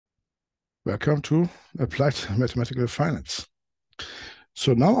Welcome to Applied Mathematical Finance.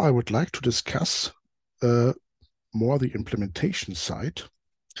 So now I would like to discuss more the implementation side.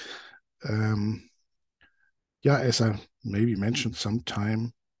 Um, yeah, as I maybe mentioned some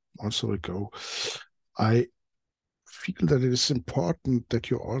time also ago, I feel that it is important that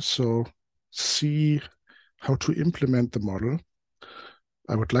you also see how to implement the model.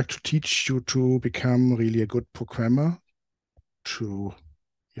 I would like to teach you to become really a good programmer, to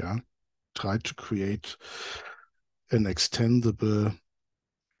try to create an extendable,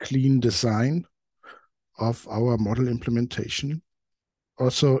 clean design of our model implementation.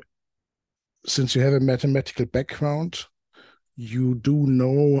 Also, since you have a mathematical background, you do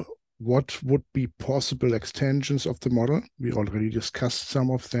know what would be possible extensions of the model. We already discussed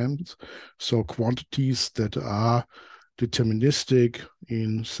some of them. So quantities that are deterministic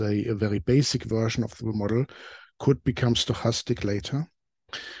in, say, a very basic version of the model could become stochastic later.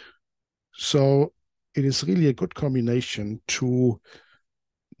 So it is really a good combination to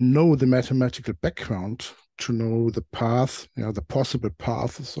know the mathematical background, to know the path, the possible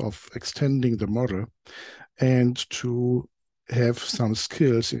paths of extending the model, and to have some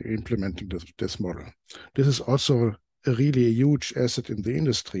skills in implementing this model. This is also really a huge asset in the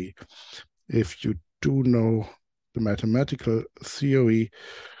industry. If you do know the mathematical theory,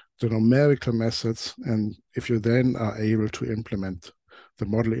 the numerical methods, and if you then are able to implement the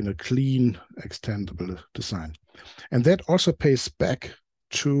model in a clean, extendable design. And that also pays back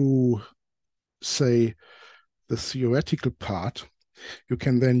to, say, the theoretical part. You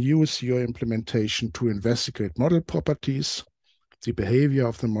can then use your implementation to investigate model properties, the behavior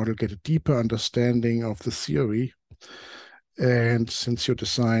of the model, get a deeper understanding of the theory. And since your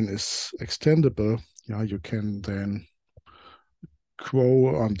design is extendable, you can then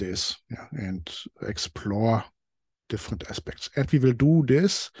grow on this and explore different aspects. And we will do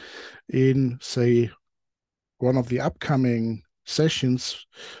this in, say, one of the upcoming sessions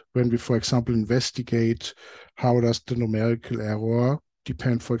when we, for example, investigate how does the numerical error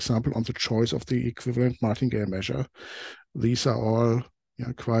depend, for example, on the choice of the equivalent martingale measure. These are all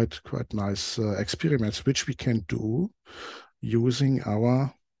quite nice experiments which we can do using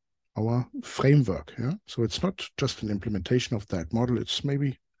our framework. So it's not just an implementation of that model, it's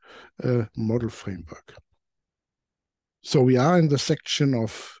maybe a model framework. So we are in the section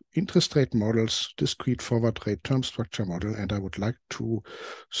of interest rate models, discrete forward rate term structure model, and I would like to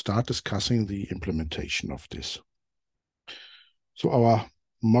start discussing the implementation of this. So our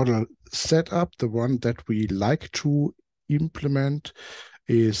model setup, the one that we like to implement,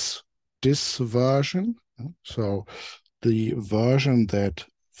 is this version. So the version that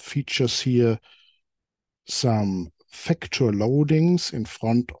features here some factor loadings in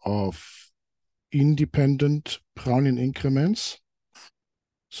front of independent Brownian increments.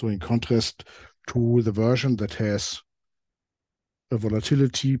 So in contrast to the version that has a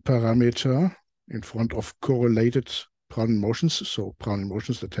volatility parameter in front of correlated Brownian motions, so Brownian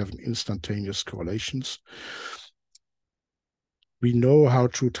motions that have instantaneous correlations. We know how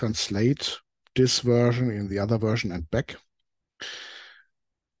to translate this version in the other version and back.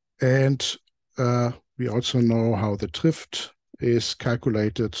 And we also know how the drift is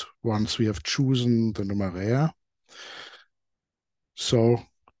calculated once we have chosen the numeraire. So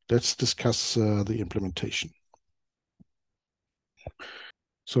let's discuss the implementation.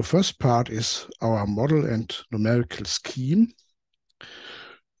 So first part is our model and numerical scheme.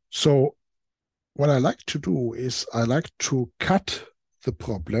 So what I like to do is I like to cut the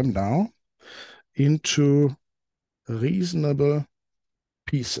problem now into reasonable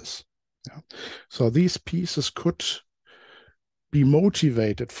pieces. So these pieces could be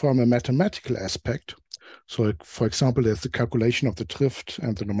motivated from a mathematical aspect. So for example, there's the calculation of the drift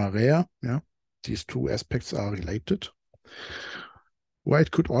and the numeraire. These two aspects are related. Or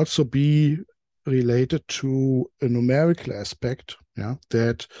it could also be related to a numerical aspect,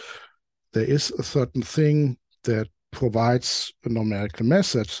 that there is a certain thing that provides a numerical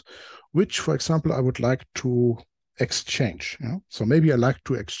method, which, for example, I would like to exchange. So maybe I like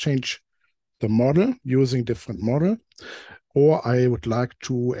to exchange the model using different model, or I would like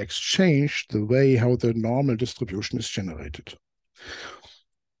to exchange the way how the normal distribution is generated.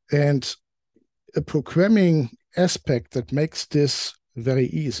 And a programming aspect that makes this very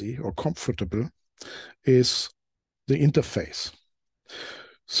easy or comfortable is the interface.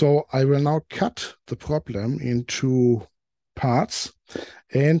 So I will now cut the problem into parts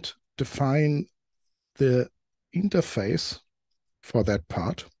and define the interface for that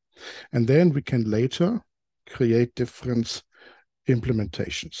part. And then we can later create different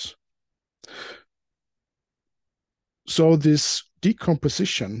implementations. So this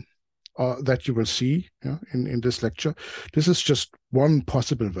decomposition that you will see in this lecture. This is just one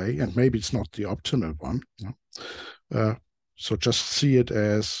possible way, and maybe it's not the optimal one. So just see it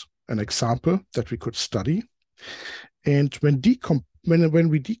as an example that we could study. And when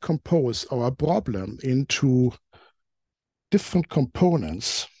we decompose our problem into different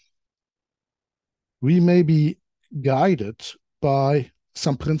components, we may be guided by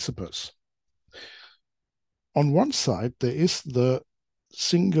some principles. On one side, there is the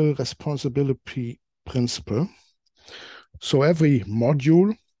single responsibility principle. So every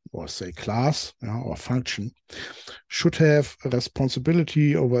module, or say class or function, should have a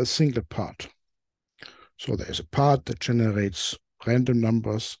responsibility over a single part. So there is a part that generates random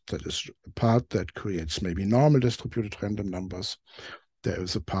numbers. That is a part that creates maybe normal distributed random numbers. There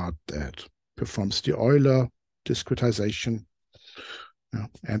is a part that performs the Euler discretization,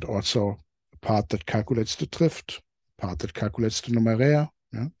 and also a part that calculates the drift, a part that calculates the numeraire.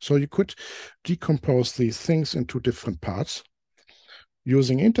 So you could decompose these things into different parts.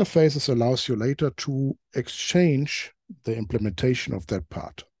 Using interfaces allows you later to exchange the implementation of that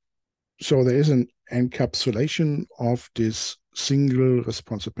part. So there is an encapsulation of this single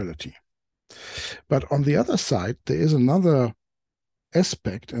responsibility. But on the other side, there is another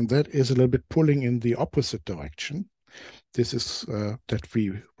aspect, and that is a little bit pulling in the opposite direction. This is that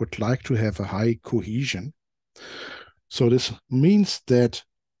we would like to have a high cohesion. So this means that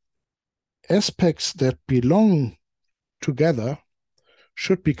aspects that belong together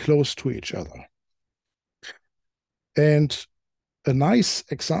should be close to each other. And a nice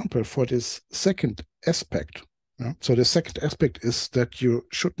example for this second aspect. So the second aspect is that you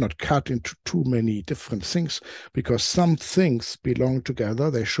should not cut into too many different things, because some things belong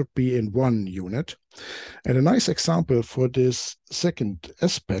together. They should be in one unit. And a nice example for this second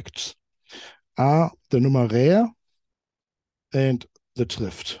aspect are the numeraire and the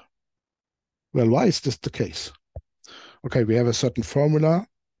drift. Well, why is this the case? Okay, we have a certain formula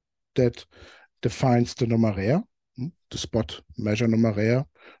that defines the numeraire. The spot measure numeraire,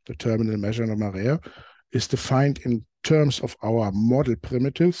 the terminal measure numeraire, is defined in terms of our model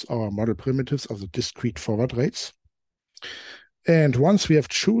primitives are the discrete forward rates. And once we have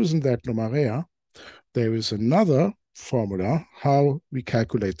chosen that numeraire, there is another formula how we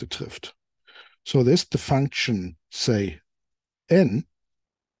calculate the drift. So this the function, say, n,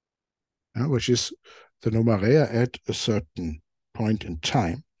 which is the numeraire at a certain point in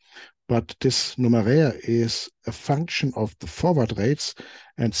time. But this numeraire is a function of the forward rates.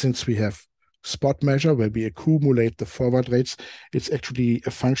 And since we have spot measure where we accumulate the forward rates, it's actually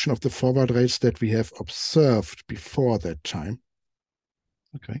a function of the forward rates that we have observed before that time.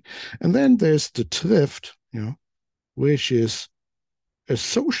 Okay. And then there's the drift, which is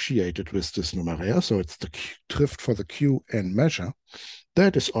associated with this numeraire. So it's the drift for the Qn measure.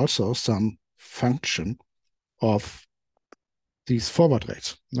 That is also some function of these forward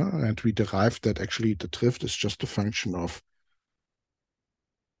rates. And we derived that actually the drift is just a function of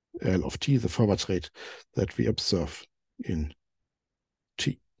L of t, the forward rate that we observe in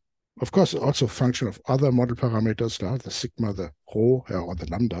t. Of course, also a function of other model parameters, the sigma, the rho, or the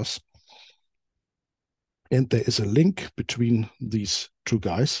lambdas. And there is a link between these two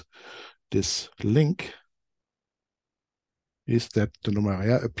guys. This link is that the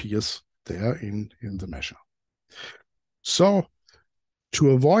numeraire appears there in the measure. So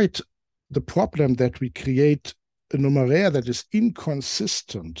to avoid the problem that we create a numeraire that is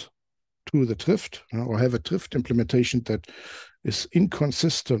inconsistent to the drift, or have a drift implementation that is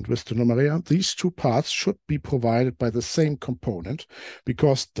inconsistent with the numeraire, these two parts should be provided by the same component,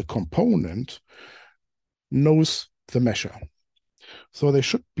 because the component knows the measure. So they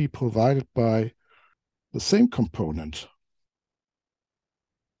should be provided by the same component.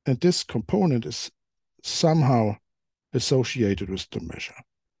 And this component is somehow associated with the measure.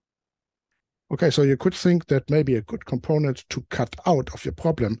 Okay, so you could think that maybe a good component to cut out of your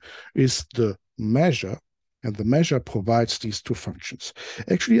problem is the measure, and the measure provides these two functions.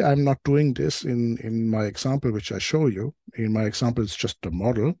 Actually, I'm not doing this in my example, which I show you. In my example, it's just the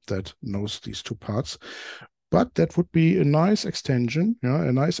model that knows these two parts. But that would be a nice extension,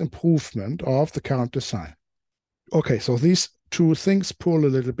 a nice improvement of the current design. Okay, so these two things pull a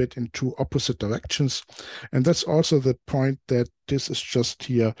little bit into opposite directions. And that's also the point that this is just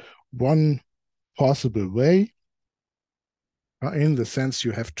here one possible way, in the sense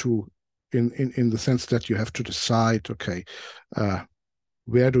you have to, in the sense that you have to decide, okay,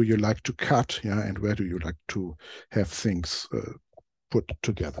 where do you like to cut, and where do you like to have things put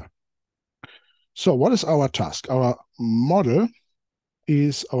together. So what is our task? Our model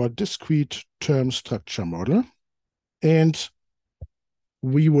is our discrete term structure model. And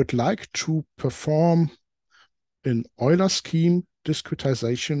we would like to perform an Euler scheme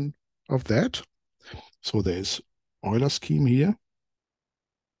discretization of that. So there's Euler scheme here.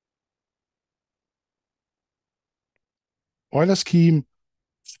 Euler scheme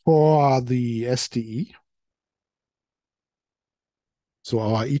for the SDE, so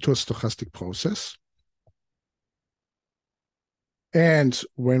our ethos stochastic process. And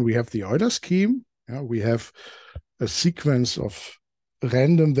when we have the Euler scheme, we have a sequence of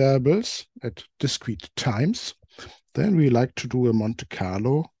random variables at discrete times. Then we like to do a Monte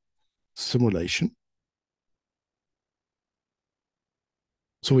Carlo simulation.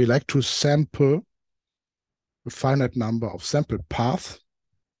 So we like to sample a finite number of sample paths.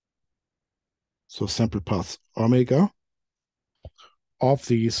 So sample path omega of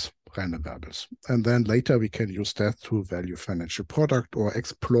these random variables. And then later we can use that to value financial product or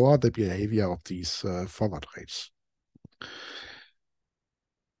explore the behavior of these forward rates.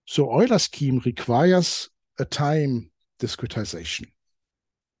 So Euler scheme requires a time discretization.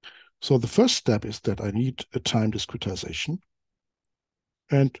 So the first step is that I need a time discretization.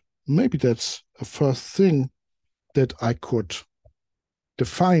 And maybe that's a first thing that I could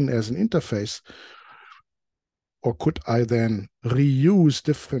define as an interface. Or could I then reuse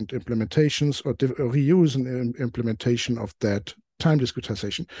different implementations or reuse an implementation of that time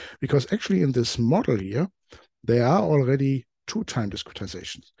discretization? Because actually in this model here, there are already two time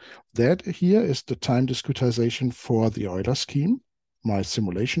discretizations. That here is the time discretization for the Euler scheme, my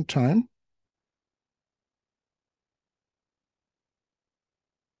simulation time.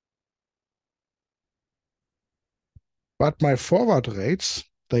 But my forward rates,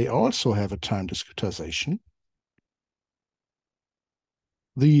 they also have a time discretization.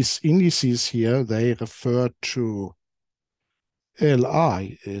 These indices here, they refer to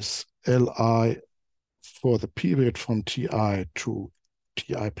Li is Li for the period from Ti to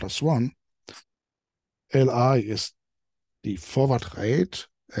Ti plus 1. Li is the forward rate,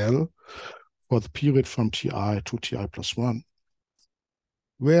 L, for the period from Ti to Ti plus 1,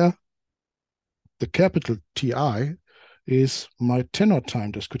 where the capital Ti is my tenor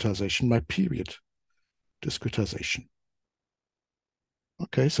time discretization, my period discretization.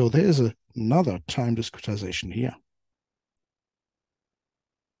 Okay, so there is another time discretization here.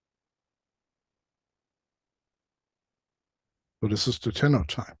 So this is the tenor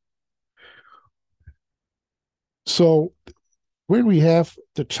time. So when we have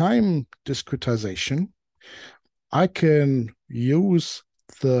the time discretization, I can use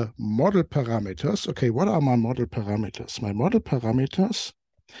the model parameters. Okay, what are my model parameters? My model parameters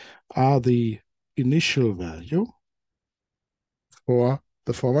are the initial value for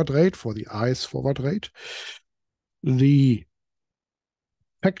the forward rate, for the I's forward rate, the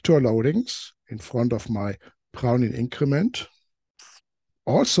factor loadings in front of my Brownian increment.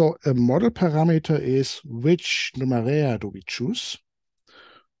 Also, a model parameter is which numeraire do we choose.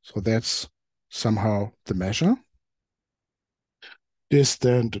 So that's somehow the measure. This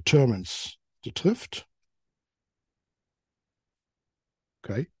then determines the drift.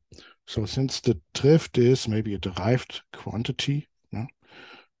 Okay, so since the drift is maybe a derived quantity,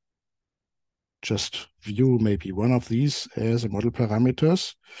 just view maybe one of these as a model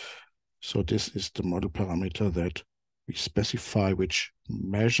parameters. So this is the model parameter that we specify which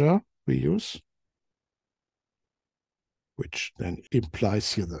measure we use, which then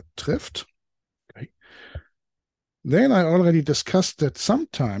implies here the drift. Okay. Then I already discussed that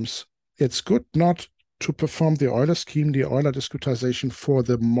sometimes it's good not to perform the Euler scheme, the Euler discretization for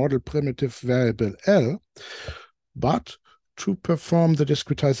the model primitive variable L, but to perform the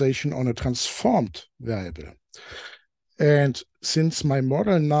discretization on a transformed variable. And since my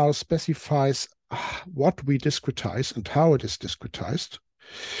model now specifies what we discretize and how it is discretized,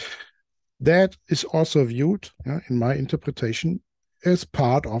 that is also viewed in my interpretation as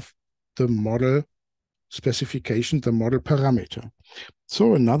part of the model specification, the model parameter.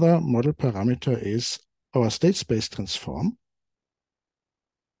 So another model parameter is our state space transform.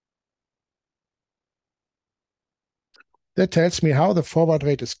 That tells me how the forward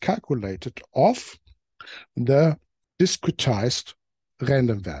rate is calculated of the discretized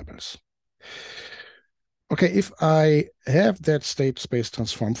random variables. Okay, if I have that state space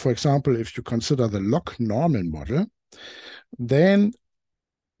transform, for example, if you consider the log normal model, then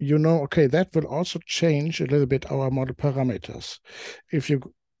you know, okay, that will also change a little bit our model parameters. If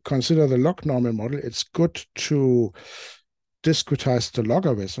you consider the log normal model, it's good to discretize the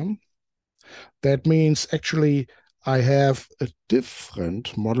logarithm. That means actually I have a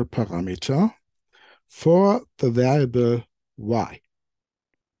different model parameter for the variable y.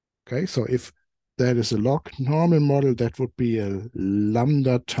 Okay, so if that is a log normal model. That would be a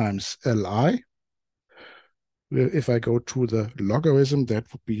lambda times Li. If I go to the logarithm, that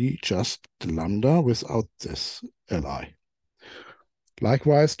would be just the lambda without this Li.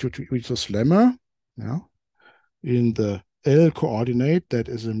 Likewise, to reduce lemma, yeah, in the L coordinate, that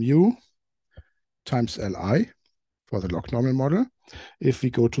is a mu times Li for the log normal model. If we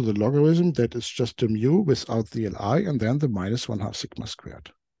go to the logarithm, that is just a mu without the Li, and then the minus 1/2 sigma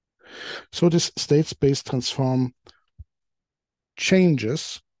squared. So this state space transform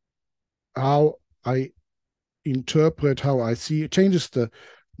changes how I interpret, how I see, it changes the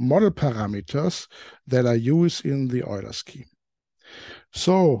model parameters that I use in the Euler scheme.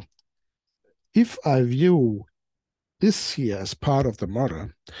 So if I view this here as part of the model,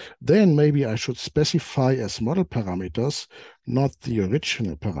 then maybe I should specify as model parameters, not the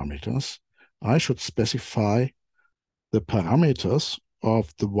original parameters. I should specify the parameters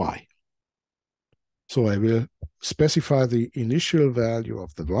of the y. So I will specify the initial value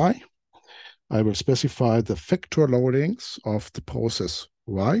of the y. I will specify the factor loadings of the process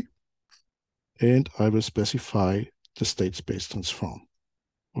y, and I will specify the state space transform.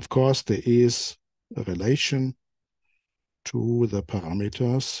 Of course, there is a relation to the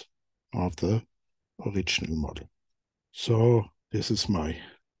parameters of the original model. So this is my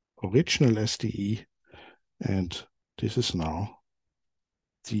original SDE, and this is now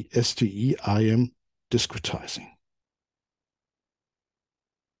the SDE I am discretizing.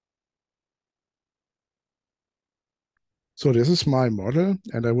 So this is my model,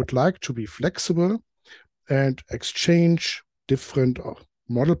 and I would like to be flexible and exchange different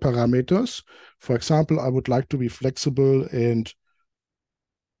model parameters. For example, I would like to be flexible and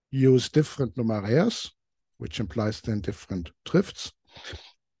use different numeraires, which implies then different drifts.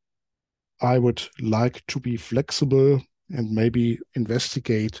 I would like to be flexible and maybe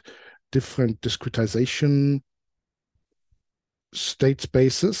investigate different discretization state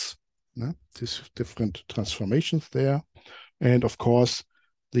spaces, these different transformations there. And of course,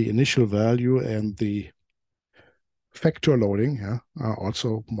 the initial value and the factor loading are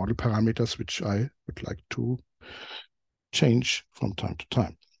also model parameters which I would like to change from time to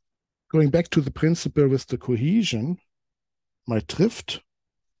time. Going back to the principle with the cohesion, my drift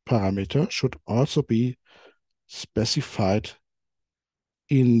parameter should also be specified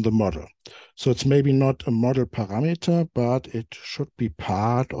in the model. So it's maybe not a model parameter, but it should be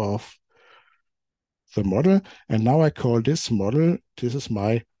part of the model. And now I call this model, this is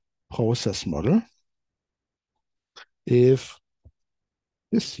my process model. If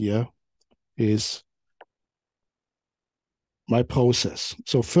this here is my process.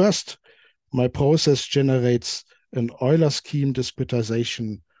 So first, my process generates an Euler scheme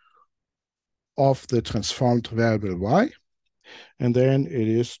discretization of the transformed variable y, and then it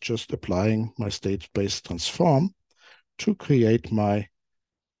is just applying my state space transform to create my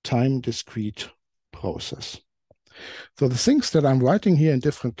time discrete process. So the things that I'm writing here in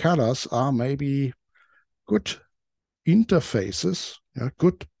different colors are maybe good interfaces,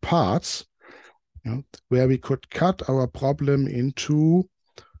 good parts, where we could cut our problem into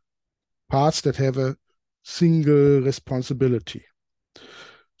parts that have a single responsibility.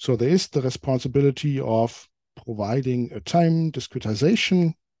 So there is the responsibility of providing a time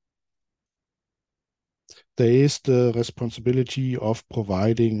discretization. There is the responsibility of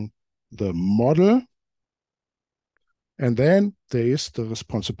providing the model. And then there is the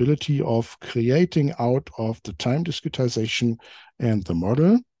responsibility of creating out of the time discretization and the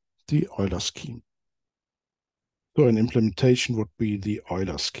model, the Euler scheme. So an implementation would be the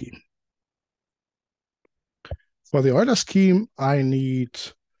Euler scheme. For the Euler scheme, I need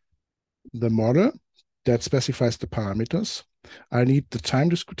the model that specifies the parameters. I need the time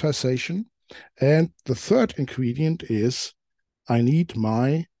discretization. And the third ingredient is I need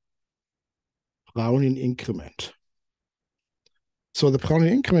my Brownian increment. So the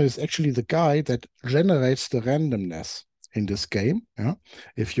Brownian increment is actually the guy that generates the randomness in this game.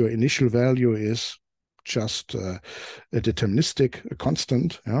 If your initial value is just a deterministic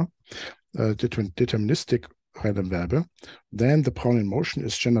constant, deterministic random variable, then the Brownian motion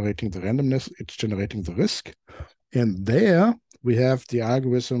is generating the randomness, it's generating the risk. And there we have the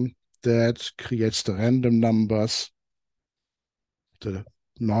algorithm that creates the random numbers, the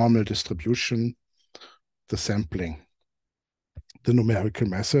normal distribution, the sampling, the numerical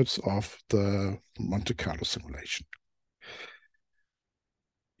methods of the Monte Carlo simulation.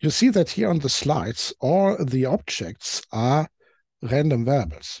 You see that here on the slides, all the objects are random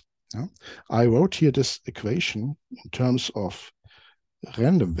variables. I wrote here this equation in terms of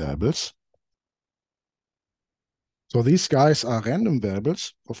random variables. So these guys are random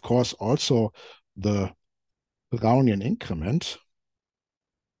variables. Of course, also the Brownian increment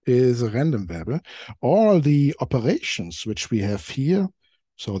is a random variable. All the operations which we have here,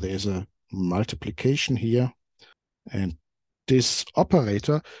 so there's a multiplication here, and this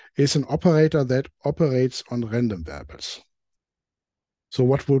operator is an operator that operates on random variables. So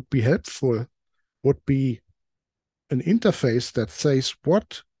what would be helpful would be an interface that says,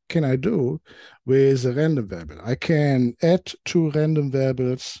 what can I do with a random variable? I can add two random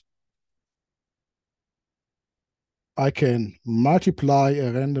variables. I can multiply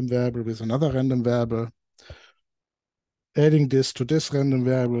a random variable with another random variable. Adding this to this random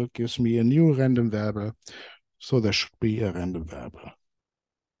variable gives me a new random variable. So there should be a random variable.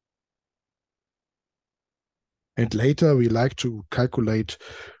 And later we like to calculate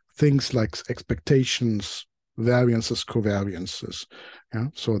things like expectations, variances, covariances. Yeah?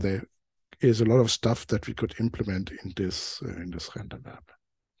 So there is a lot of stuff that we could implement in this random variable.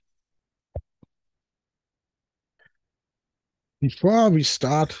 Before we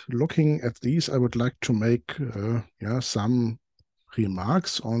start looking at these, I would like to make some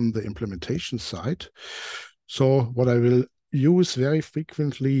remarks on the implementation side. So what I will use very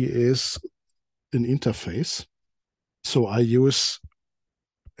frequently is an interface. So I use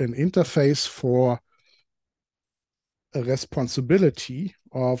an interface for a responsibility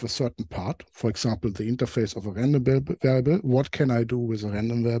of a certain part. For example, the interface of a random variable. What can I do with a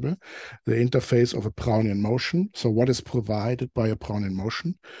random variable? The interface of a Brownian motion. So what is provided by a Brownian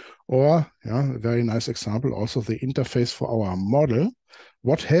motion? Or, a very nice example, also the interface for our model.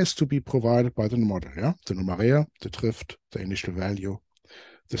 What has to be provided by the model? Yeah, the numeraire, the drift, the initial value,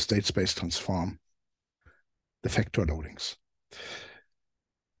 the state space transform, the factor loadings.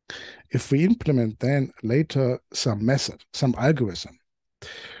 If we implement then later some method, some algorithm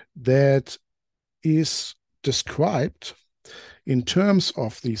that is described in terms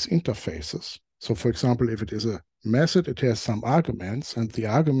of these interfaces. So for example, if it is a method, it has some arguments, and the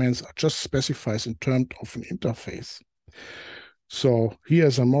arguments are just specified in terms of an interface. So here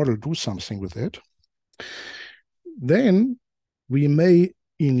as a model, do something with it. Then we may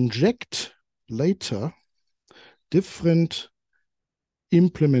inject later different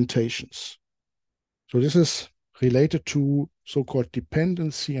implementations. So this is related to so-called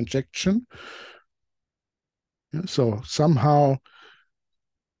dependency injection. Yeah, so somehow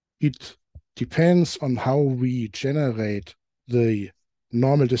it depends on how we generate the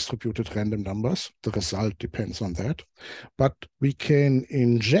normal distributed random numbers. The result depends on that. But we can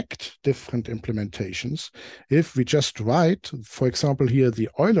inject different implementations if we just write, for example, here the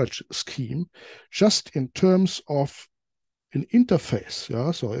Euler scheme, just in terms of an interface.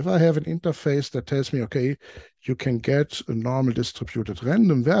 Yeah? So if I have an interface that tells me, okay, you can get a normal distributed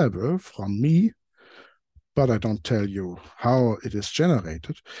random variable from me, but I don't tell you how it is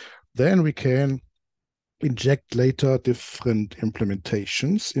generated, then we can inject later different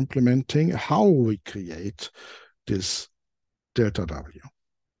implementations, implementing how we create this delta W.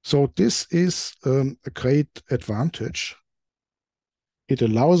 So this is a great advantage. It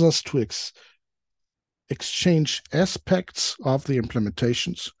allows us to exchange aspects of the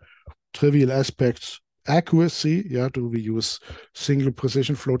implementations, trivial aspects, accuracy. Yeah, do we use single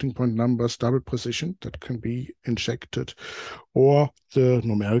precision floating point numbers, double precision that can be injected, or the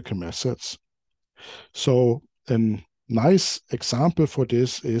numerical methods? So a nice example for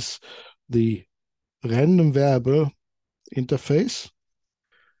this is the random variable interface.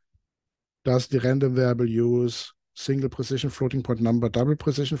 Does the random variable use single precision floating point number, double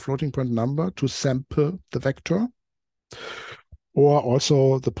precision floating point number to sample the vector? Or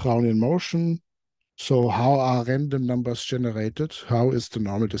also the Brownian motion. So how are random numbers generated? How is the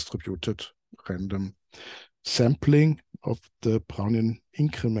normal distributed random sampling of the Brownian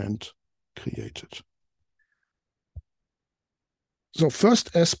increment created? So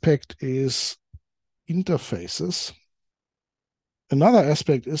first aspect is interfaces. Another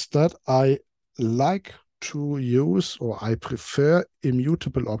aspect is that I like to use, or I prefer,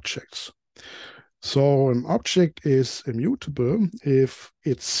 immutable objects. So an object is immutable if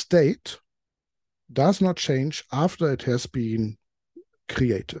its state does not change after it has been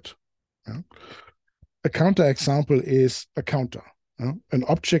created. Yeah? A counterexample is a counter. An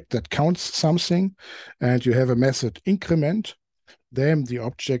object that counts something, and you have a method increment, then the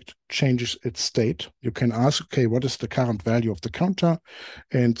object changes its state. You can ask, okay, what is the current value of the counter?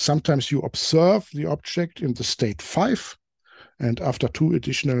 And sometimes you observe the object in the state 5, and after 2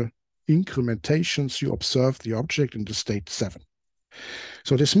 additional incrementations, you observe the object in the state 7.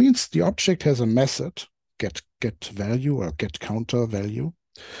 So this means the object has a method, get value or get counter value,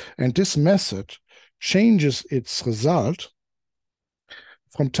 and this method changes its result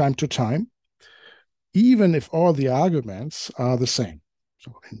from time to time. even if all the arguments are the same.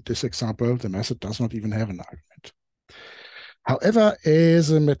 So in this example, the method does not even have an argument. However,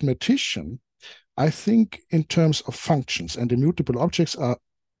 as a mathematician, I think in terms of functions, and immutable objects are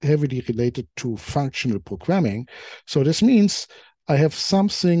heavily related to functional programming. So this means I have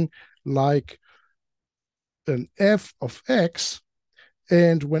something like an f of x,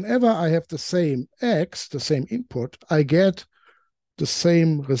 and whenever I have the same x, the same input, I get the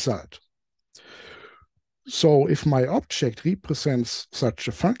same result. So if my object represents such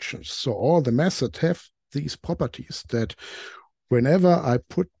a function, so all the methods have these properties that whenever I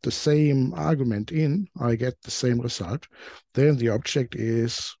put the same argument in, I get the same result, then the object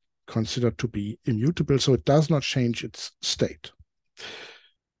is considered to be immutable, so it does not change its state.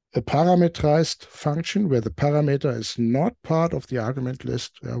 A parameterized function where the parameter is not part of the argument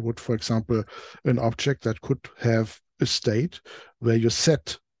list would, for example, an object that could have a state where you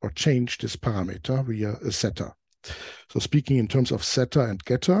set or change this parameter via a setter. So speaking in terms of setter and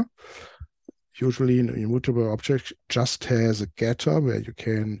getter, usually an immutable object just has a getter where you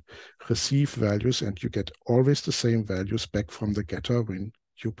can receive values and you get always the same values back from the getter when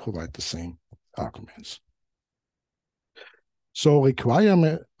you provide the same arguments. So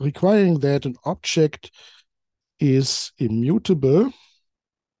requiring that an object is immutable,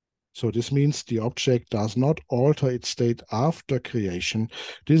 so this means the object does not alter its state after creation.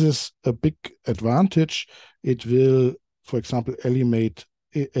 This is a big advantage. It will, for example, eliminate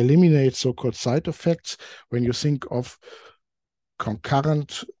so-called side effects when you think of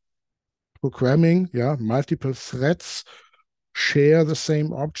concurrent programming. Multiple threads share the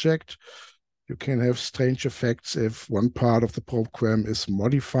same object. You can have strange effects if one part of the program is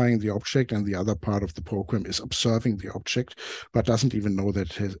modifying the object and the other part of the program is observing the object, but doesn't even know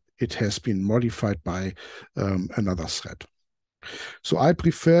that it has been modified by another thread. So I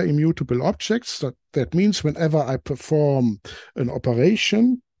prefer immutable objects. That means whenever I perform an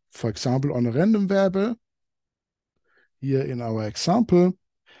operation, for example, on a random variable, here in our example,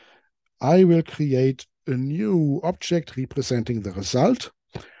 I will create a new object representing the result.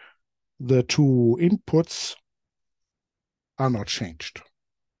 The two inputs are not changed.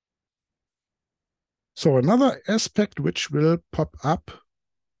 So another aspect which will pop up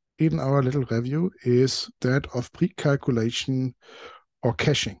in our little review is that of pre-calculation or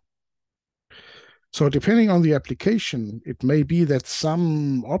caching. So depending on the application, it may be that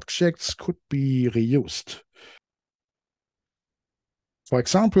some objects could be reused. For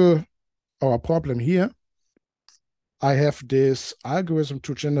example, our problem here, I have this algorithm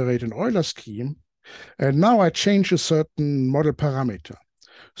to generate an Euler scheme, and now I change a certain model parameter.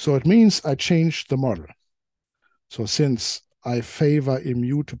 So it means I change the model. So since I favor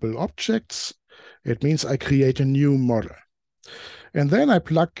immutable objects, it means I create a new model. And then I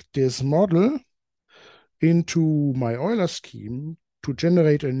plug this model into my Euler scheme to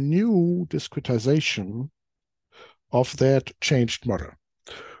generate a new discretization of that changed model.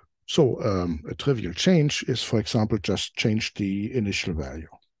 So a trivial change is, for example, just change the initial value.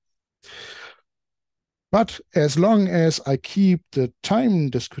 But as long as I keep the time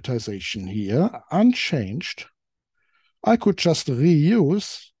discretization here unchanged, I could just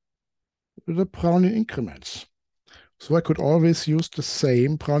reuse the Brownian increments. So I could always use the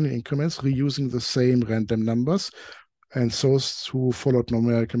same Brownian increments, reusing the same random numbers. And those who followed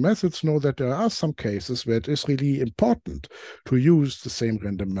numerical methods know that there are some cases where it is really important to use the same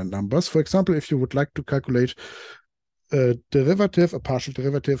random numbers. For example, if you would like to calculate a partial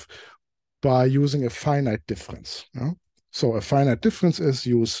derivative, by using a finite difference. So a finite difference is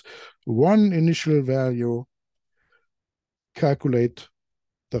use one initial value, calculate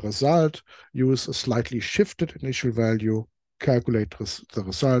the result, use a slightly shifted initial value, calculate the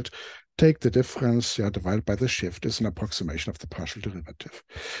result, take the difference, divide by the shift is an approximation of the partial derivative.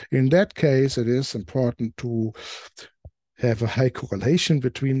 In that case, it is important to have a high correlation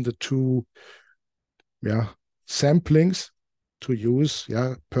between the two samplings to use.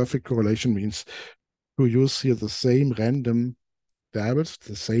 Perfect correlation means to use here the same random variables,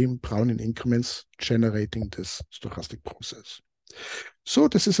 the same Brownian increments generating this stochastic process. So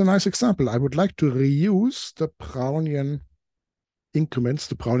this is a nice example. I would like to reuse the Brownian increments,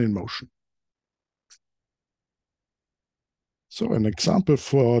 the Brownian motion. So an example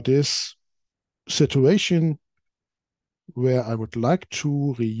for this situation where I would like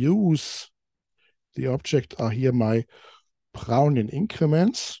to reuse the object are here my Brownian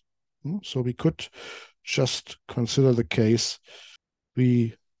increments. So we could just consider the case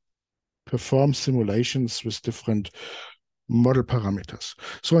we perform simulations with different model parameters.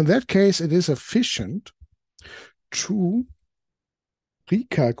 So in that case, it is efficient to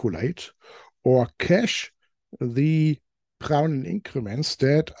recalculate or cache the Brownian increments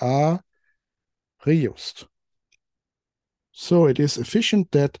that are reused. So it is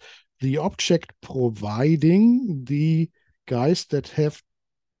efficient that the object providing the guys that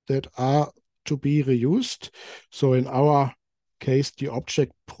are to be reused. So in our case, the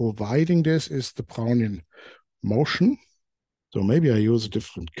object providing this is the Brownian motion. So maybe I use a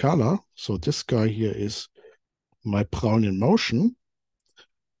different color. So this guy here is my Brownian motion.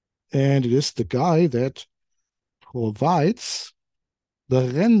 And it is the guy that provides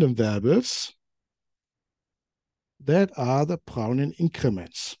the random variables that are the Brownian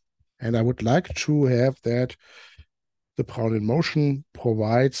increments. And I would like to have that the Brownian motion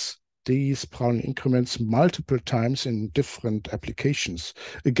provides these Brownian increments multiple times in different applications,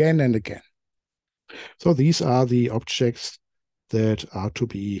 again and again. So these are the objects that are to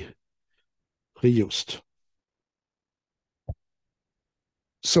be reused.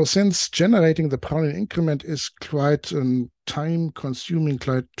 So since generating the Brownian increment is quite a time-consuming,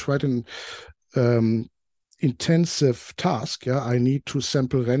 quite an intensive task, yeah, I need to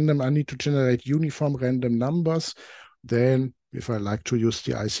sample random, I need to generate uniform random numbers. Then if I like to use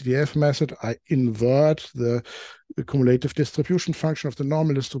the ICDF method, I invert the cumulative distribution function of the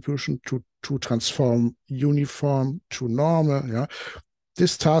normal distribution to transform uniform to normal. Yeah,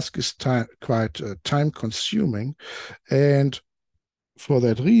 this task is quite time-consuming, and for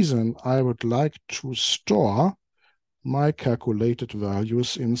that reason, I would like to store my calculated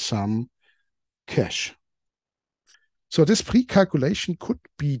values in some cache. So this pre-calculation could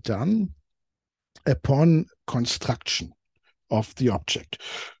be done upon construction of the object.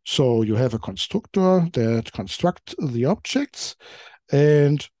 So you have a constructor that constructs the objects,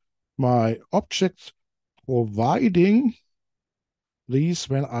 and my object providing these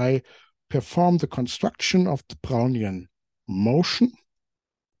when I perform the construction of the Brownian motion,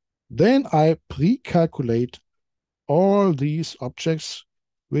 then I pre-calculate all these objects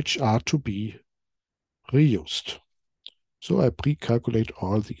which are to be reused. So I pre-calculate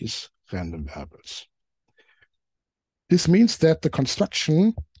all these random variables. This means that the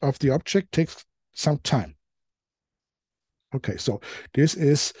construction of the object takes some time. Okay, so this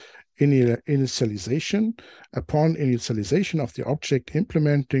is initialization. Upon initialization of the object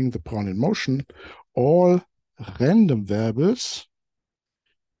implementing the Brownian motion, all random variables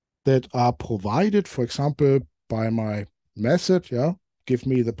that are provided, for example, by my method, yeah, give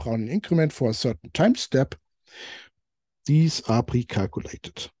me the Brownian increment for a certain time step, these are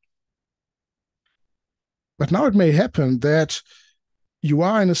pre-calculated. But now it may happen that you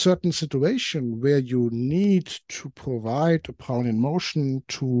are in a certain situation where you need to provide a Brownian motion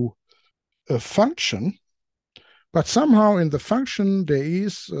to a function, but somehow in the function there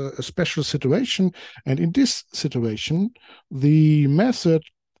is a special situation, and in this situation, the method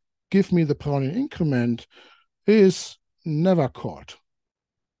give me the Brownian increment is never called.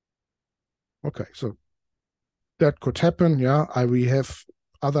 Okay, so that could happen. Yeah, we have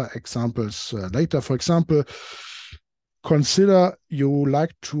other examples later. For example, consider you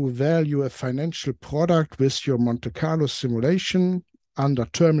like to value a financial product with your Monte Carlo simulation under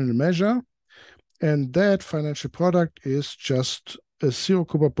terminal measure, and that financial product is just a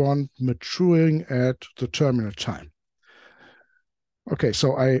zero-coupon bond maturing at the terminal time. Okay,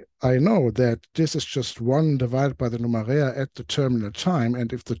 so I know that this is just 1 divided by the numeraire at the terminal time,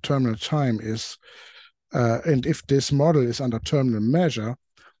 and if the terminal time is, and if this model is under terminal measure,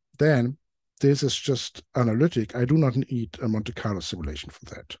 then this is just analytic. I do not need a Monte Carlo simulation for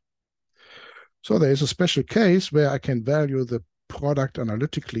that. So there is a special case where I can value the product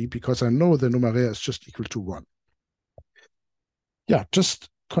analytically because I know the numeraire is just equal to 1. Yeah, just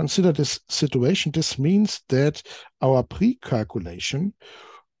consider this situation. This means that our pre-calculation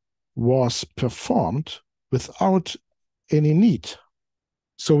was performed without any need.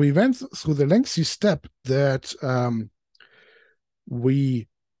 So we went through the lengthy step that we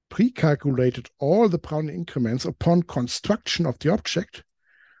pre-calculated all the Brownian increments upon construction of the object,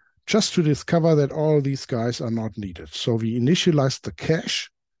 just to discover that all these guys are not needed. So we initialized the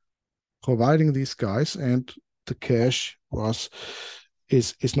cache, providing these guys, and the cache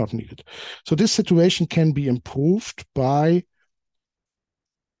is not needed. So this situation can be improved by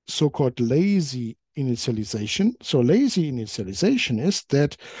so-called lazy initialization. So lazy initialization is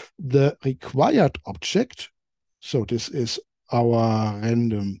that the required object, so this is our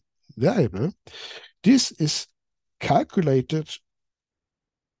random variable, this is calculated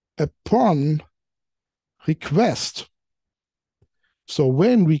upon request. So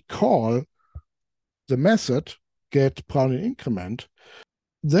when we call the method get Brownian increment,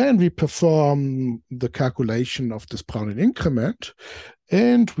 then we perform the calculation of this Brownian increment,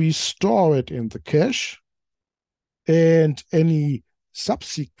 and we store it in the cache, and any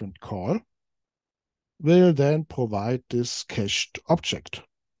subsequent call will then provide this cached object.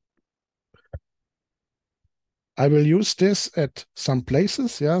 I will use this at some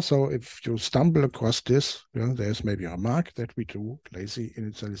places, yeah. So if you stumble across this, yeah, there's maybe a remark that we do lazy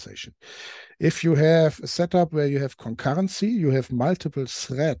initialization. If you have a setup where you have concurrency, you have multiple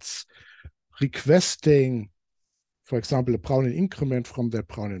threads requesting, for example, a Brownian increment from that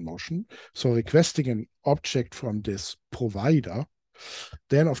Brownian motion, so requesting an object from this provider,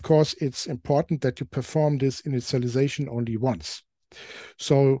 then of course it's important that you perform this initialization only once.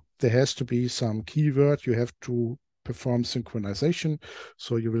 So there has to be some keyword. You have to perform synchronization.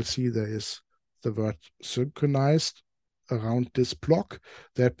 So you will see there is the word synchronized around this block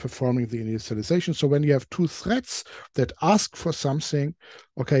that performing the initialization. So when you have two threads that ask for something,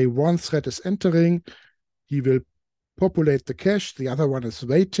 okay, one thread is entering, he will populate the cache, the other one is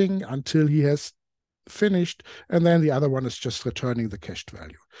waiting until he has finished, and then the other one is just returning the cached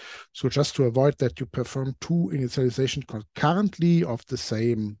value. So just to avoid that you perform two initialization concurrently of the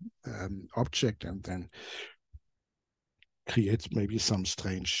same object and then create maybe some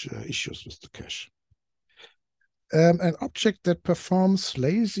strange issues with the cache. An object that performs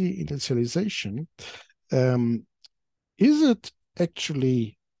lazy initialization, is it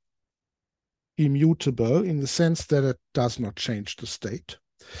actually immutable in the sense that it does not change the state?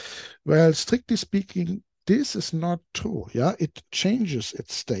 Well, strictly speaking, this is not true. Yeah, it changes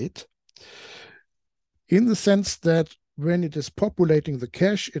its state in the sense that when it is populating the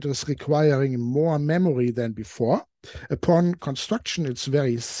cache, it is requiring more memory than before. Upon construction, it's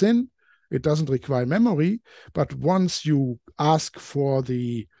very thin. It doesn't require memory. But once you ask for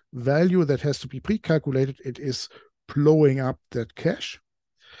the value that has to be pre-calculated, it is blowing up that cache.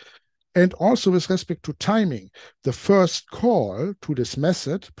 And also with respect to timing, the first call to this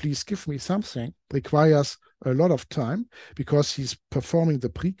method, please give me something, requires a lot of time because he's performing the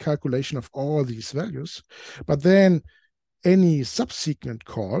pre-calculation of all these values. But then any subsequent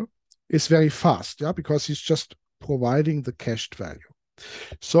call is very fast, yeah, because he's just providing the cached value.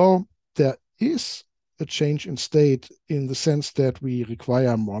 So there is a change in state in the sense that we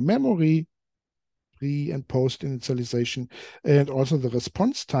require more memory pre and post initialization, and also the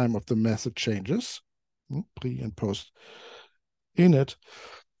response time of the method changes, pre and post init.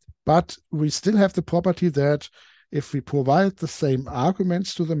 But we still have the property that if we provide the same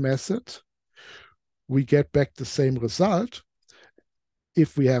arguments to the method, we get back the same result.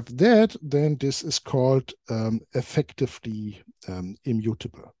 If we have that, then this is called effectively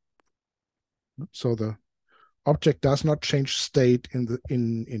immutable. So the object does not change state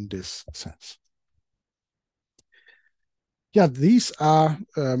in this sense. Yeah, these are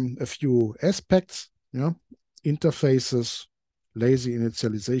a few aspects, interfaces, lazy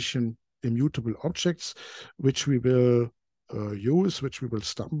initialization, immutable objects, which we will use, which we will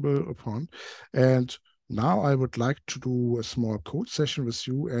stumble upon. And now I would like to do a small code session with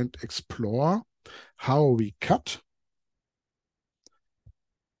you and explore how we cut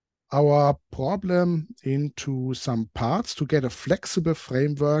our problem into some parts to get a flexible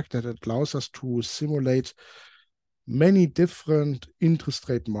framework that allows us to simulate many different interest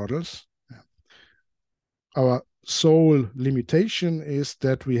rate models. Our sole limitation is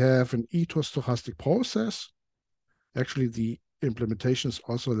that we have an stochastic process. Actually, the implementation is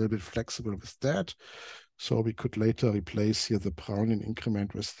also a little bit flexible with that. So we could later replace here the Brownian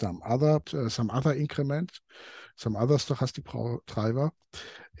increment with some other increment, some other stochastic driver.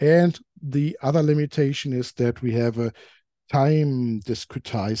 And the other limitation is that we have a time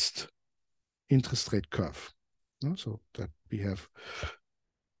discretized interest rate curve. So that we have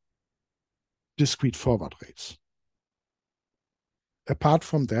discrete forward rates. Apart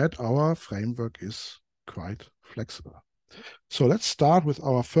from that, our framework is quite flexible. So let's start with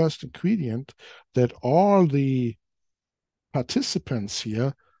our first ingredient, that all the participants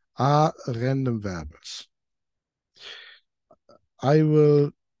here are random variables. I will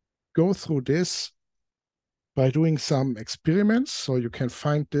go through this by doing some experiments. So you can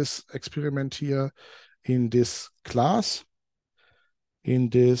find this experiment here in this class, in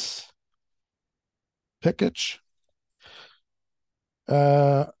this package.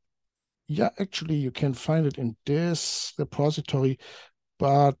 Yeah, actually, you can find it in this repository,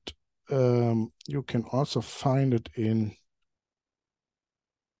 but you can also find it in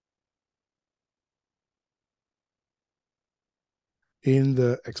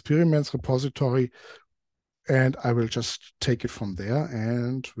the experiments repository, and I will just take it from there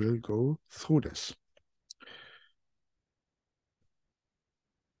and we'll go through this.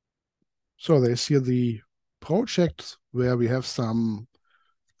 So there's here the project where we have some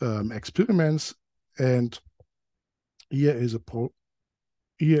experiments, and here is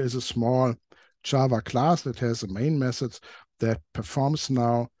a small Java class that has a main method that performs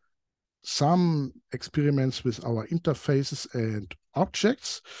now some experiments with our interfaces and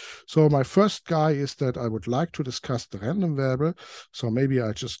objects. So my first guy is that I would like to discuss the random variable. So maybe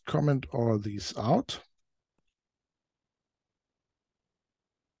I just comment all these out.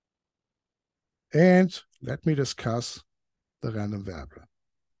 And let me discuss the random variable.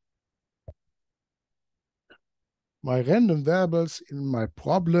 My random variables in my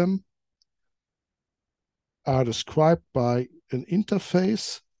problem are described by an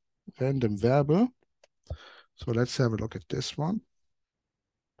interface random variable. So let's have a look at this one.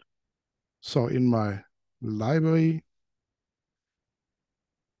 So in my library,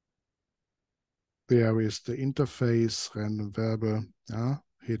 there is the interface random variable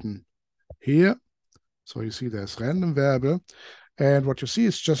hidden here. So you see there's random variable. And what you see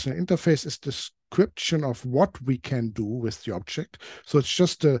is just an interface is description of what we can do with the object. So it's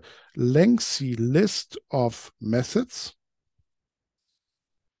just a lengthy list of methods.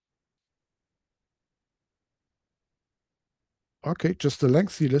 Okay, just a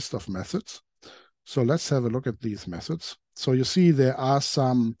lengthy list of methods. So let's have a look at these methods. So you see there are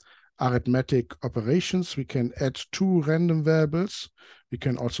some arithmetic operations. We can add two random variables. We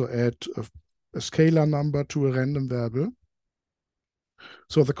can also add a scalar number to a random variable.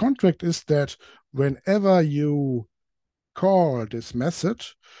 So the contract is that whenever you call this method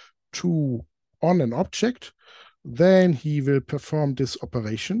on an object, then he will perform this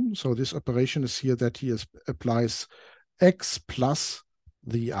operation. So this operation is here that he applies x plus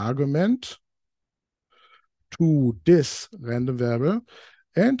the argument to this random variable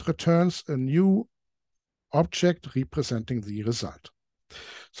and returns a new object representing the result.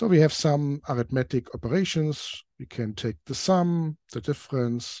 So we have some arithmetic operations. We can take the sum, the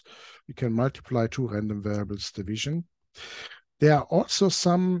difference. We can multiply two random variables division. There are also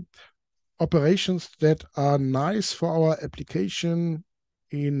some operations that are nice for our application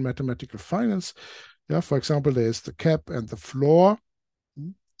in mathematical finance. Yeah, for example, there is the cap and the floor.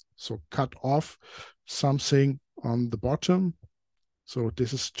 So cut off something on the bottom. So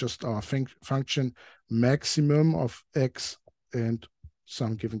this is just our function maximum of x and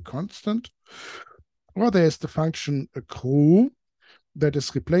some given constant. Or there's the function accrue that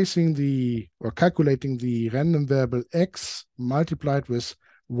is replacing or calculating the random variable x multiplied with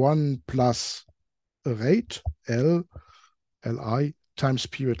 1 plus a rate, Li, times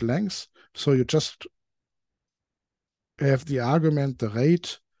period length. So you just have the argument, the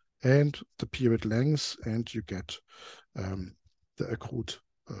rate, and the period length, and you get the accrued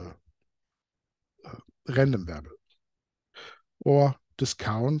random variable. Or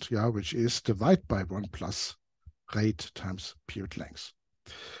discount, which is divide by 1 plus rate times period length.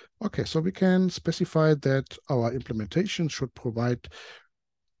 Okay, so we can specify that our implementation should provide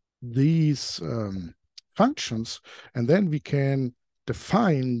these functions, and then we can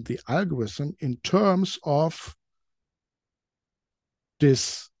define the algorithm in terms of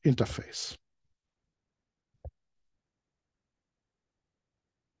this interface.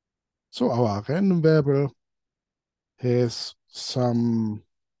 So our random variable has some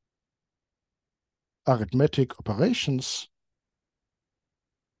arithmetic operations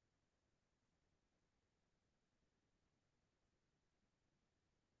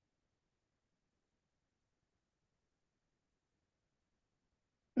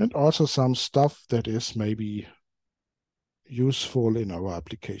and also some stuff that is maybe useful in our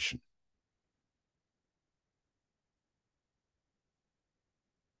application.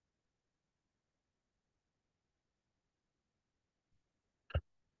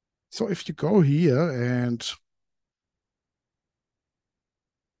 So if you go here and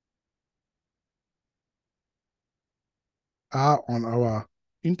are on our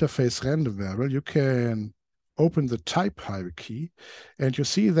interface random variable, you can open the type hierarchy, and you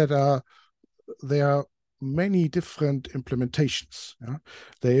see that there are many different implementations.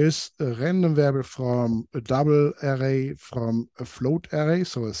 There is a random variable from a double array, from a float array,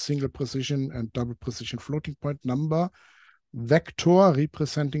 so a single precision and double precision floating point number vector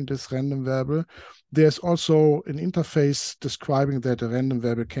representing this random variable. There's also an interface describing that a random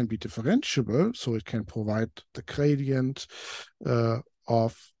variable can be differentiable, so it can provide the gradient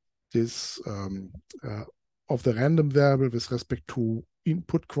of this of the random variable with respect to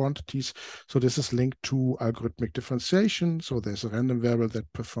input quantities. So this is linked to algorithmic differentiation. So there's a random variable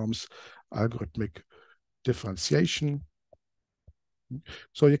that performs algorithmic differentiation.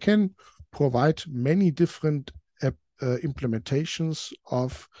 So you can provide many different implementations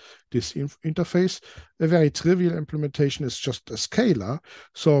of this interface. A very trivial implementation is just a scalar.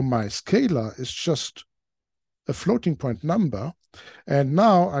 So my scalar is just a floating point number. And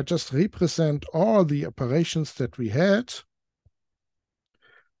now I just represent all the operations that we had,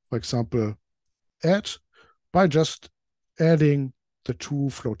 for example, add, by just adding the two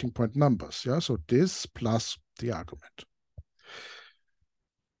floating point numbers. Yeah, so this plus the argument.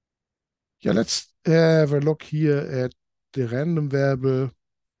 Yeah, let's have a look here at the random variable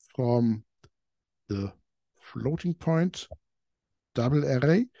from the floating point double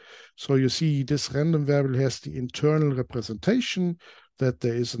array. So you see this random variable has the internal representation that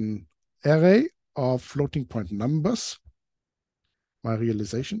there is an array of floating point numbers, my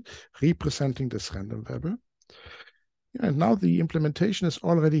realization, representing this random variable. Yeah, and now the implementation is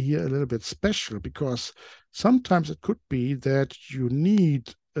already here a little bit special, because sometimes it could be that you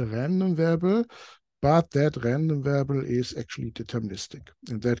need a random variable, but that random variable is actually deterministic.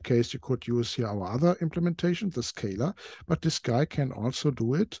 In that case, you could use here our other implementation, the scalar, but this guy can also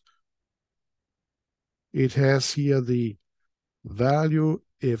do it. It has here the value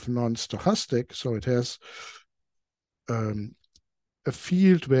if non-stochastic, so it has a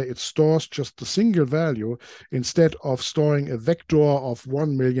field where it stores just a single value instead of storing a vector of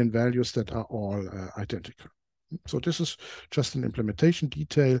 1 million values that are all identical. So this is just an implementation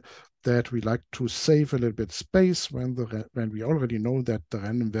detail that we like to save a little bit space when we already know that the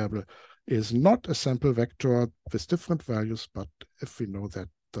random variable is not a sample vector with different values, but if we know that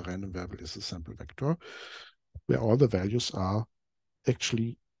the random variable is a sample vector where all the values are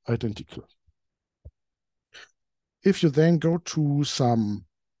actually identical. If you then go to some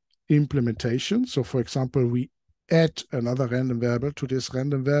implementation, so for example, we add another random variable to this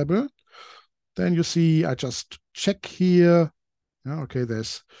random variable, then you see I just check here. Okay,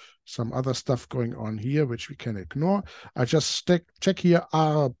 there's some other stuff going on here which we can ignore. I just check here,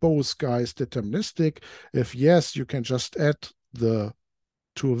 are both guys deterministic? If yes, you can just add the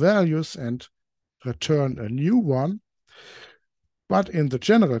two values and return a new one. But in the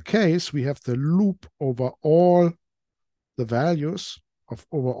general case, we have the loop over all the values of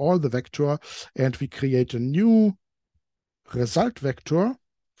over all the vector, and we create a new result vector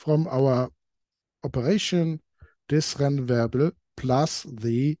from our operation, this random variable plus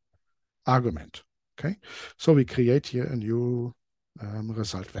the argument. Okay, so we create here a new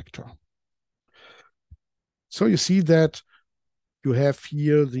result vector. So you see that you have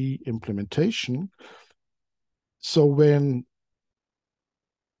here the implementation. So when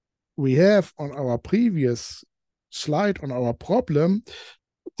we have on our previous slide on our problem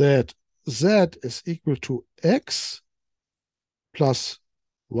that z is equal to x plus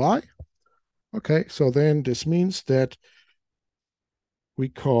y. Okay, so then this means that we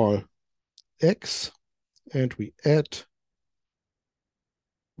call x and we add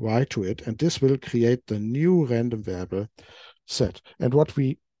y to it, and this will create the new random variable set. And what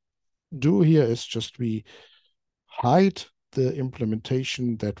we do here is just we hide the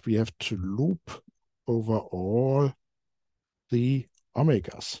implementation that we have to loop over all the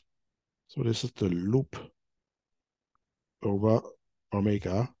omegas. So this is the loop over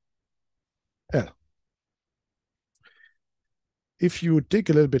omega L. If you dig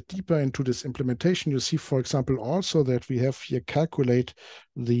a little bit deeper into this implementation, you see, for example, also that we have here calculate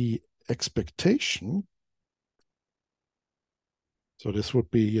the expectation. So this would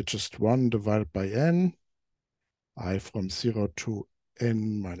be just 1 divided by n, I from 0 to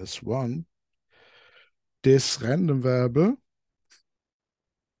n minus 1. This random variable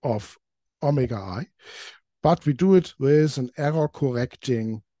of omega I, but we do it with an error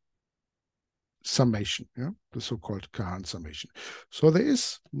correcting summation, yeah, the so-called Kahan summation. So there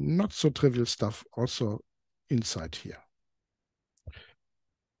is not so trivial stuff also inside here.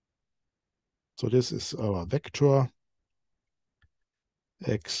 So this is our vector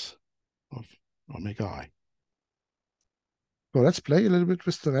x of omega I. So let's play a little bit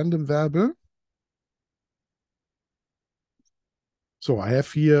with the random variable. So I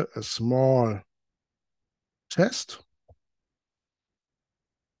have here a small test.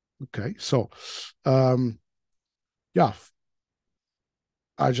 Okay, so yeah,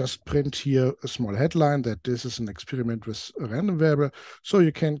 I just print here a small headline that this is an experiment with a random variable. So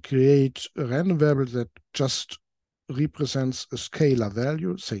you can create a random variable that just represents a scalar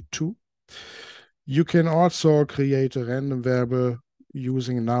value, say 2. You can also create a random variable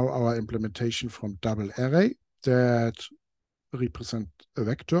using now our implementation from double array that represent a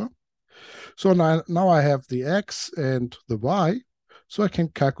vector. So now I have the x and the y, so I can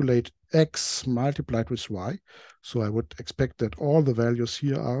calculate x multiplied with y. So I would expect that all the values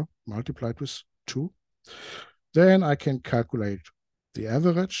here are multiplied with 2. Then I can calculate the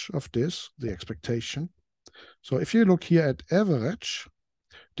average of this, the expectation. So if you look here at average,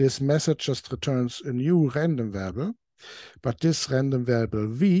 this method just returns a new random variable, but this random variable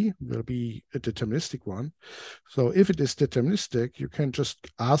v will be a deterministic one. So if it is deterministic, you can just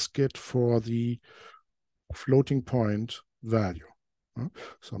ask it for the floating point value.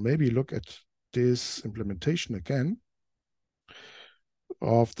 So maybe look at this implementation again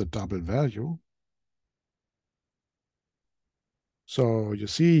of the double value. So you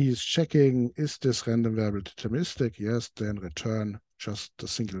see he's checking, is this random variable deterministic? Yes, then return just a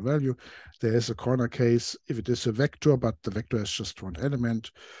single value. There is a corner case if it is a vector, but the vector has just one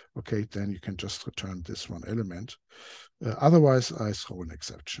element. Okay, then you can just return this one element. Otherwise, I throw an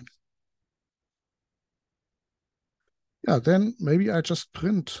exception. Yeah, then maybe I just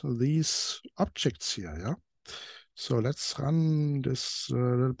print these objects here, yeah? So let's run this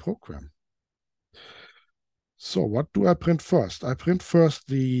little program. So what do I print first? I print first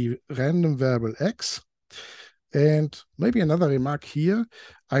the random variable x. And maybe another remark here,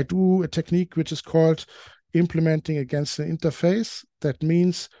 I do a technique which is called implementing against an interface. That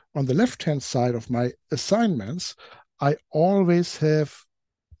means on the left-hand side of my assignments, I always have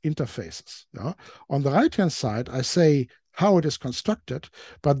interfaces. Yeah? On the right-hand side, I say how it is constructed,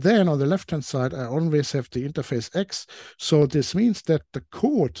 but then on the left-hand side, I always have the interface X. So this means that the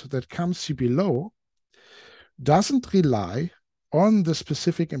code that comes here below doesn't rely on the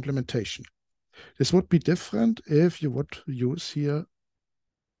specific implementation. This would be different if you would use here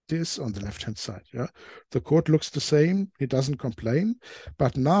this on the left-hand side. Yeah, the code looks the same. It doesn't complain,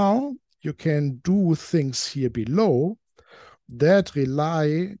 but now you can do things here below that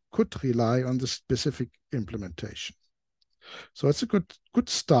could rely on the specific implementation. So it's a good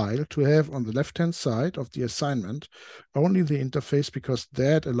style to have on the left-hand side of the assignment only the interface, because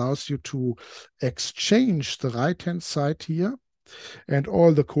that allows you to exchange the right-hand side here, and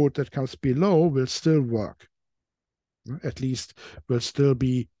all the code that comes below will still work. At least will still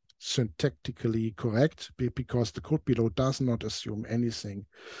be syntactically correct, because the code below does not assume anything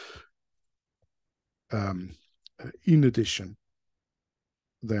in addition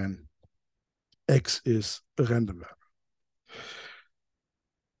than X is a random variable.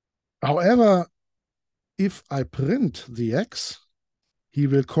 However, if I print the X, he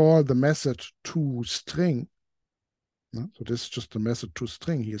will call the method toString. So this is just the method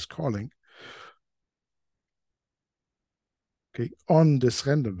toString he is calling. Okay, on this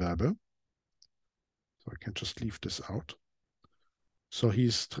random variable. So I can just leave this out. So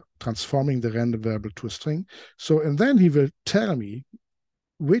he's transforming the random variable to a string. So, and then he will tell me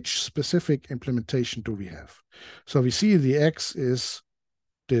which specific implementation do we have. So we see the X is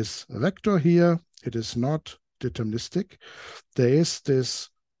this vector here. It is not deterministic. There is this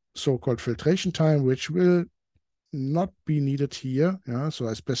so-called filtration time, which will not be needed here. Yeah, so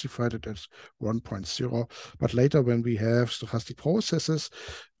I specified it as 1.0. But later when we have stochastic processes,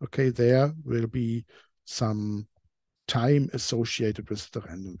 okay, there will be some time associated with the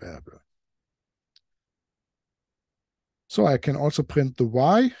random variable. So I can also print the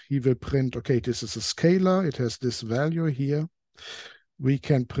y. He will print, okay, this is a scalar. It has this value here. We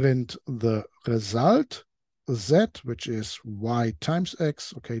can print the result, z, which is y times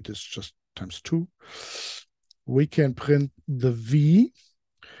x. Okay, this is just times 2. We can print the v.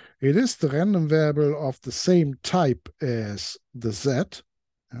 It is the random variable of the same type as the z.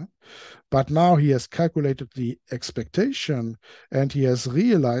 Yeah? But now he has calculated the expectation, and he has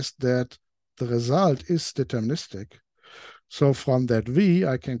realized that the result is deterministic. So from that v,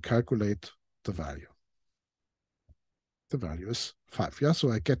 I can calculate the value. The value is 5. Yeah,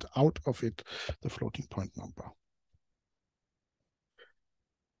 so I get out of it the floating point number.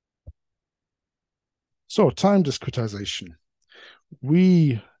 So time discretization.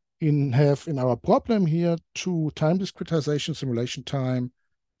 We have in our problem here 2 time discretization, simulation time,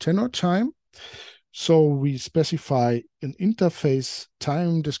 tenor time. So we specify an interface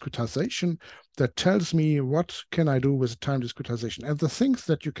time discretization that tells me what can I do with the time discretization. And the things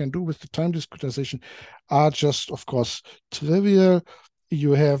that you can do with the time discretization are just, of course, trivial.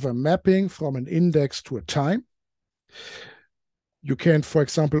 You have a mapping from an index to a time. You can, for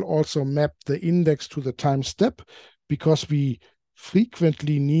example, also map the index to the time step, because we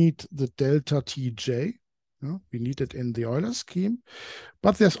frequently need the delta Tj. We need it in the Euler scheme.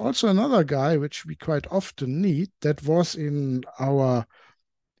 But there's also another guy which we quite often need, that was in our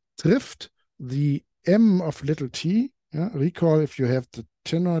drift, the m of little t. Recall if you have the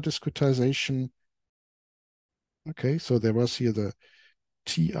tenor discretization. Okay, so there was here the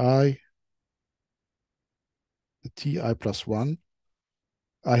ti plus 1.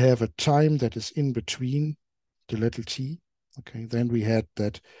 I have a time that is in between the little t. Okay, then we had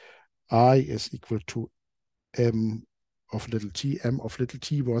that I is equal to m of little t. M of little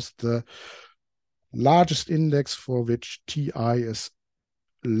t was the largest index for which ti is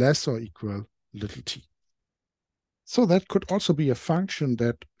less or equal little t. So that could also be a function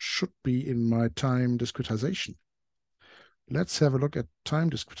that should be in my time discretization. Let's have a look at time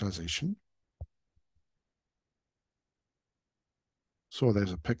discretization. So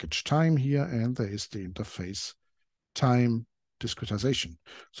there's a package time here, and there is the interface time discretization.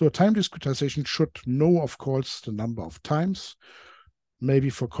 So time discretization should know, of course, the number of times, maybe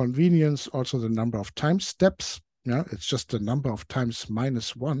for convenience, also the number of time steps. Yeah, it's just the number of times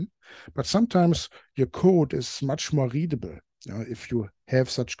minus one. But sometimes your code is much more readable. If you have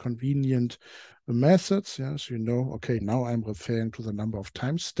such convenient methods, yeah, so you know, okay, now I'm referring to the number of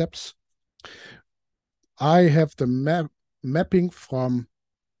time steps. I have the mapping from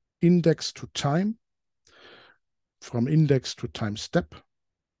index to time, from index to time step.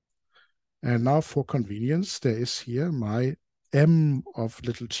 And now for convenience, there is here my m of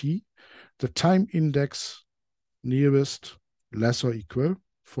little t, the time index nearest less or equal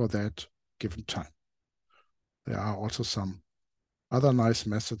for that given time. There are also some other nice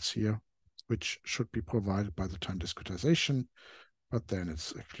methods here, which should be provided by the time discretization, but then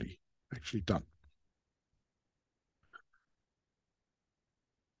it's actually done.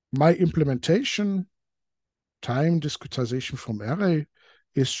 My implementation, time discretization from array,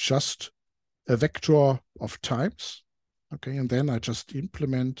 is just a vector of times. Okay, and then I just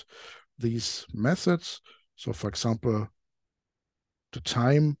implement these methods. So for example, the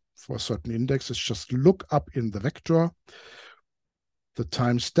time for a certain index is just look up in the vector. The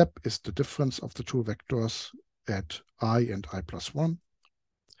time step is the difference of the two vectors at I and I plus 1.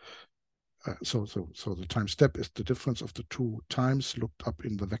 So the time step is the difference of the two times looked up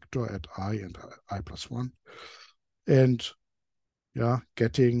in the vector at I and I plus 1. And yeah,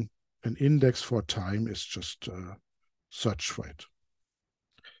 getting an index for time is just search for it.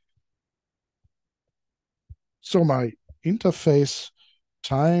 So my interface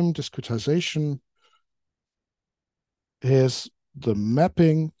time discretization has the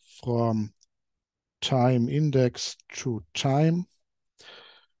mapping from time index to time.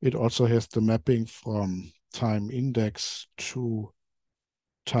 It also has the mapping from time index to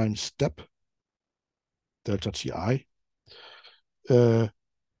time step, delta ti. There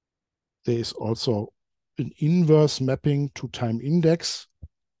is also an inverse mapping to time index,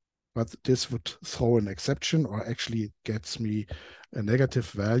 but this would throw an exception, or actually it gets me a negative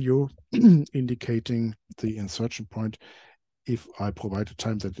value indicating the insertion point if I provide a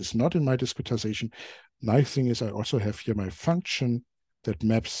time that is not in my discretization. Nice thing is I also have here my function that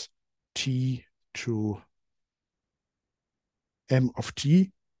maps t to m of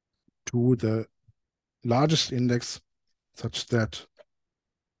t to the largest index such that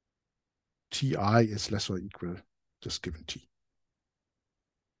ti is less or equal this given t.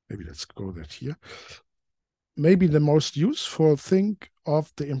 Maybe let's go that here. Maybe the most useful thing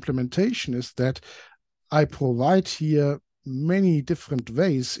of the implementation is that I provide here many different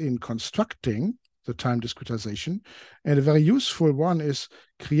ways in constructing the time discretization. And a very useful one is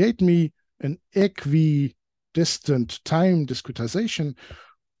create me an equidistant time discretization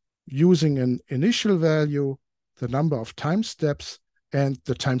using an initial value, the number of time steps, and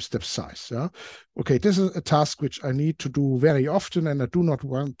the time step size. Yeah. Okay, this is a task which I need to do very often, and I do not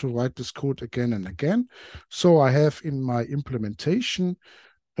want to write this code again and again. So I have in my implementation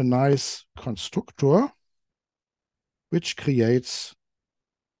a nice constructor which creates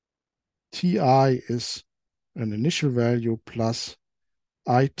ti is an initial value plus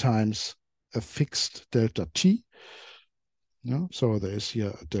I times a fixed delta t. Yeah, so there is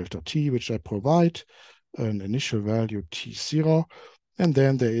here a delta t which I provide, an initial value t0, and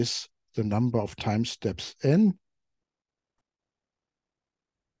then there is the number of time steps n.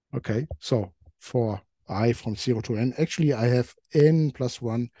 Okay, so for I from 0 to n, actually I have n plus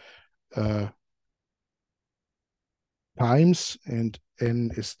 1 times, and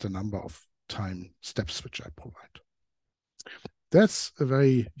n is the number of time steps which I provide. That's a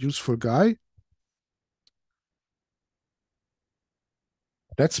very useful guy.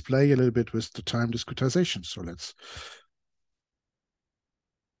 Let's play a little bit with the time discretization. So let's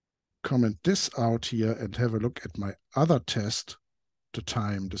comment this out here and have a look at my other test, the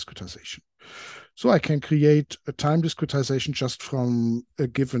time discretization. So I can create a time discretization just from a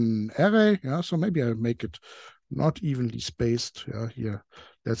given array. Yeah, so maybe I'll make it not evenly spaced. Yeah, here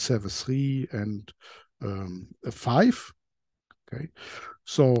let's have a 3 and a 5. Okay,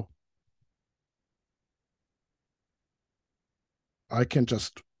 so I can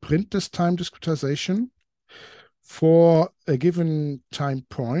just print this time discretization. for a given time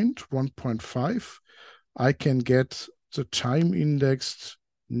point, 1.5, I can get the time indexed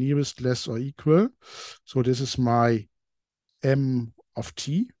nearest less or equal. So this is my m of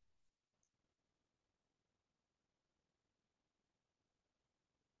t.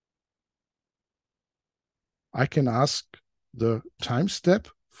 I can ask the time step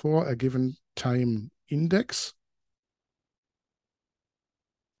for a given time index.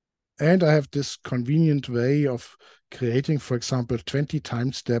 And I have this convenient way of creating, for example, 20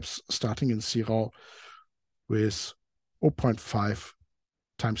 time steps starting in 0 with 0.5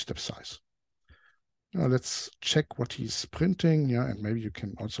 time step size. Now let's check what he's printing. Yeah, and maybe you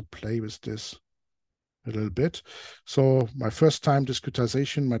can also play with this a little bit. So my first time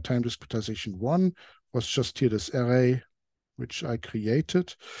discretization, my time discretization 1 was just here this array, which I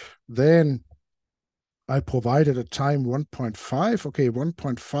created. Then I provided a time 1.5. Okay,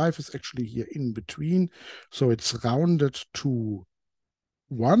 1.5 is actually here in between. So it's rounded to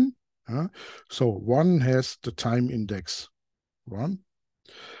 1. So 1 has the time index 1.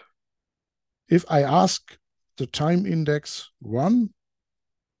 If I ask the time index 1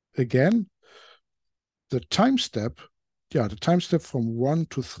 again, the time step from 1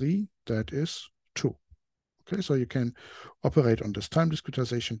 to 3, that is 2. Okay, so you can operate on this time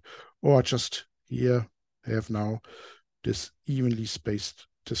discretization, or just here have now this evenly spaced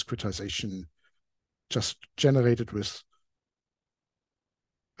discretization just generated with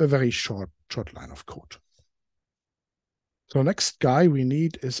a very short line of code. So next guy we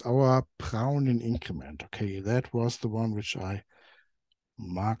need is our Brownian increment. Okay, that was the one which I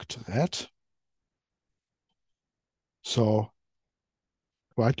marked red. So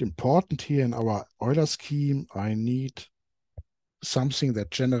quite important here in our Euler scheme, I need something that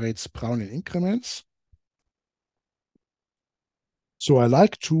generates Brownian increments. So I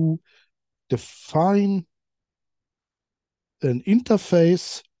like to define an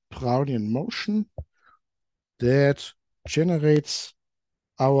interface Brownian motion that generates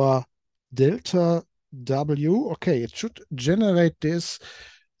our delta W. Okay, it should generate this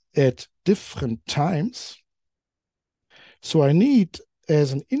at different times. So I need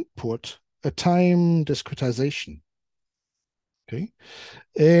as an input a time discretization. Okay,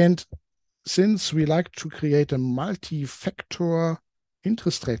 and since we like to create a multi-factor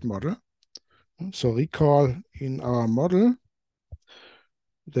interest rate model, so recall in our model,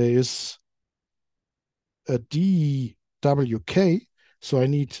 there is a dwk, so I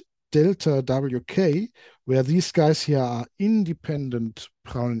need delta wk, where these guys here are independent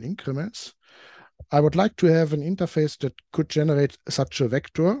Brownian increments. I would like to have an interface that could generate such a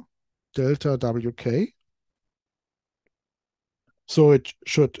vector, delta wk. So it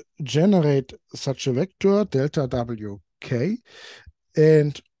should generate such a vector, delta wk,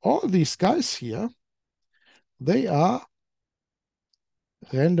 and all these guys here, they are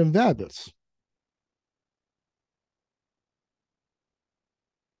random variables.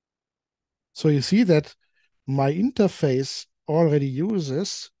 So you see that my interface already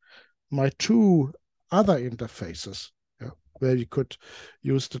uses my two other interfaces, where you could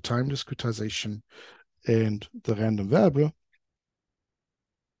use the time discretization and the random variable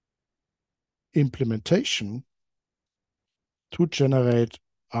implementation to generate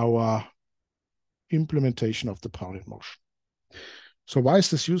our implementation of the Brownian motion. So why is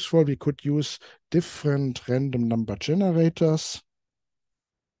this useful? We could use different random number generators,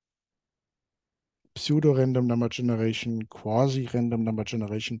 pseudo-random number generation, quasi-random number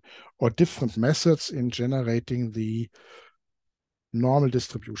generation, or different methods in generating the normal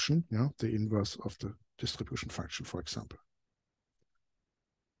distribution, the inverse of the distribution function, for example.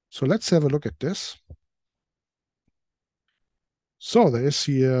 So let's have a look at this. So there is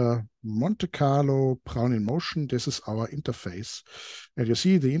here Monte Carlo Brownian motion. This is our interface. And you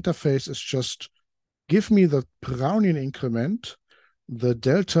see the interface is just give me the Brownian increment, the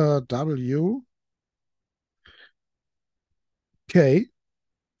delta W K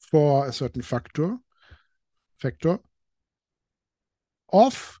for a certain factor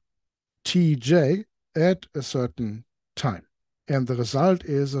of Tj at a certain time. And the result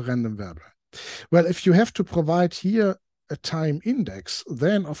is a random variable. Well, if you have to provide here a time index,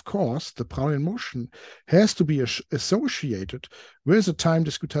 then of course the Brownian motion has to be associated with a time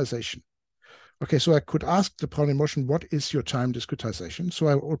discretization. Okay, so I could ask the Brownian motion, what is your time discretization? So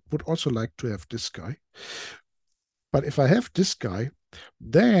I would also like to have this guy. But if I have this guy,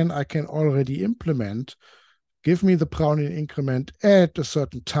 then I can already implement, give me the Brownian increment at a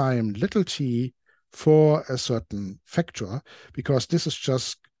certain time, little t, for a certain factor, because this is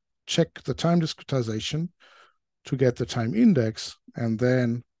just check the time discretization to get the time index and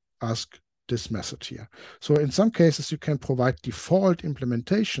then ask this method here. So in some cases, you can provide default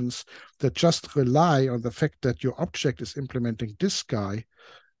implementations that just rely on the fact that your object is implementing this guy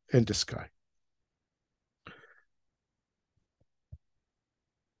and this guy.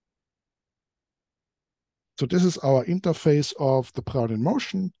 So this is our interface of the Brownian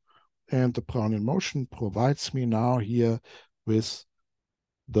motion, and the Brownian motion provides me now here with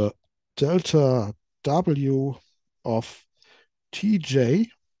the delta W of Tj,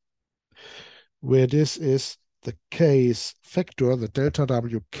 where this is the k's vector, the delta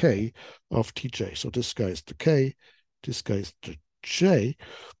Wk of Tj. So this guy is the k, this guy is the j,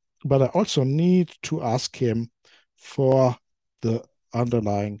 but I also need to ask him for the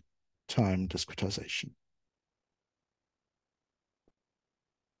underlying time discretization.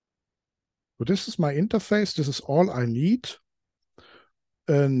 So this is my interface. This is all I need.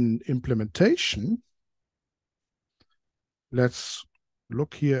 An implementation. Let's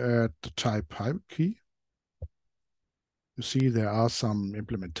look here at the type hierarchy. You see there are some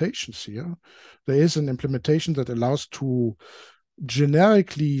implementations here. There is an implementation that allows to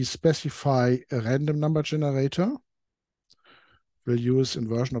generically specify a random number generator. We'll use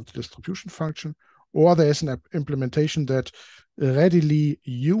inversion of the distribution function. Or there is an implementation that readily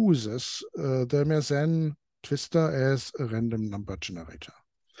uses the Mersenne twister as a random number generator.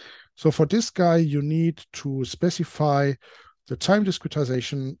 So for this guy, you need to specify the time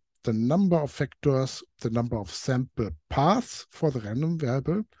discretization, the number of vectors, the number of sample paths for the random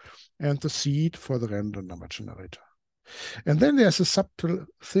variable, and the seed for the random number generator. And then there's a subtle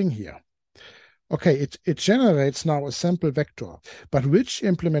thing here. Okay, it generates now a sample vector, but which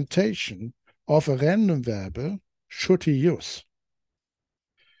implementation of a random variable should he use?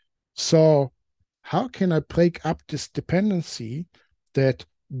 So how can I break up this dependency that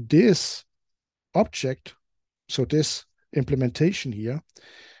this object, so this implementation here,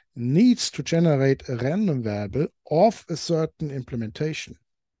 needs to generate a random variable of a certain implementation?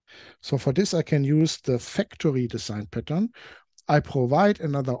 So for this, I can use the factory design pattern. I provide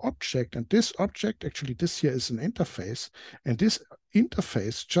another object, and this object, actually this here is an interface, and this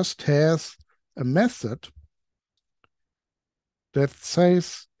interface just has a method that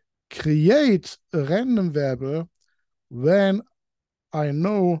says create a random variable when I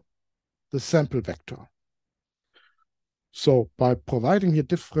know the sample vector. So by providing here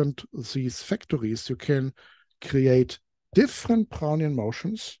these factories, you can create different Brownian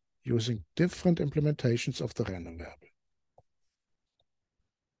motions using different implementations of the random variable,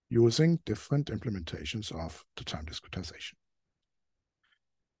 using different implementations of the time discretization.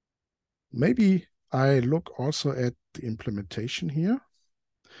 Maybe I look also at the implementation here.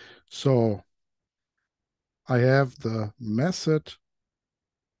 So I have the method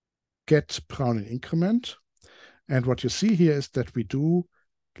get Brownian increment. And what you see here is that we do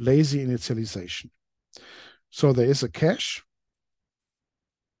lazy initialization. So there is a cache.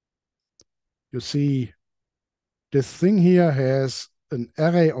 You see this thing here has an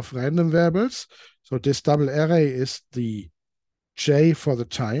array of random variables. So this double array is the j for the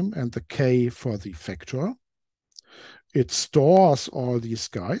time and the k for the vector. It stores all these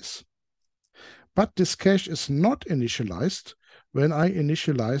guys. But this cache is not initialized when I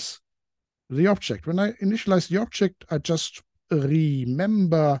initialize the object. When I initialize the object, I just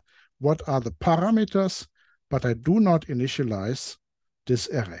remember what are the parameters, but I do not initialize this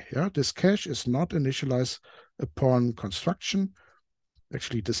array. Yeah? This cache is not initialized upon construction.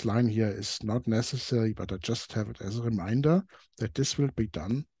 Actually, this line here is not necessary, but I just have it as a reminder that this will be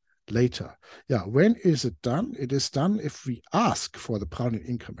done later. Yeah, when is it done? It is done if we ask for the Brownian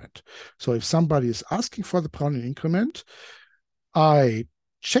increment. So if somebody is asking for the Brownian increment, I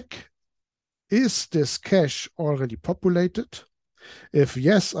check, is this cache already populated? If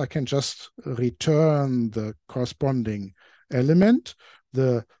yes, I can just return the corresponding element,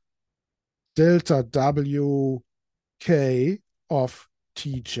 the delta Wk of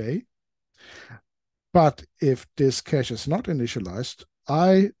Tj. But if this cache is not initialized,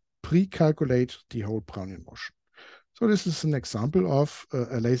 I pre-calculate the whole Brownian motion. So this is an example of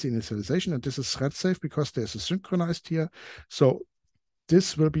a lazy initialization, and this is thread safe because there's a synchronized here. So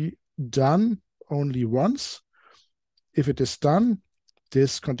this will be done only once. If it is done,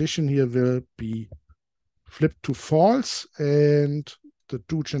 this condition here will be flipped to false, and the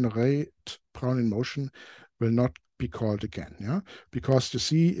do generate Brownian motion will not be called again. Yeah, because you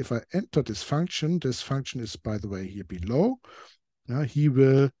see, if I enter this function is, by the way, here below. He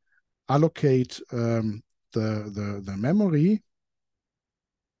will allocate the memory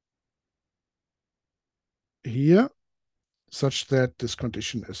here such that this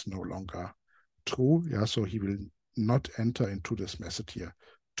condition is no longer true. Yeah, so he will not enter into this method here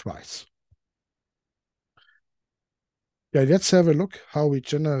twice. Yeah, let's have a look how we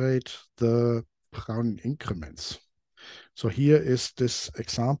generate the Brownian increments. So here is this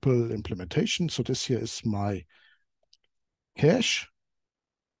example implementation. So this here is my cache.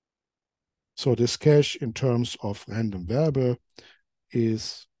 So this cache in terms of random variable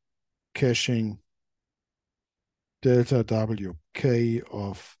is caching delta wk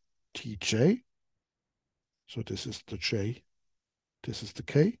of tj. So this is the j, this is the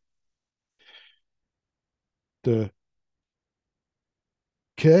k. The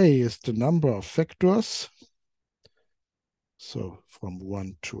k is the number of vectors. So from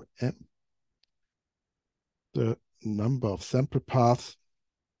 1 to n. The number of sample paths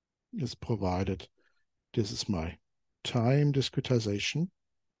is provided. This is my time discretization,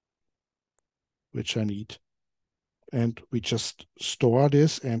 which I need. And we just store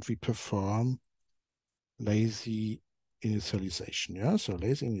this and we perform lazy initialization. Yeah, so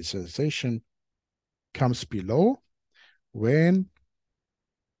lazy initialization comes below when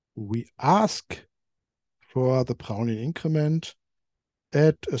we ask for the Brownian increment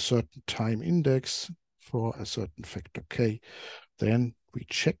at a certain time index for a certain factor k. Then we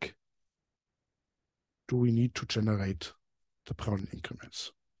check, do we need to generate the Brownian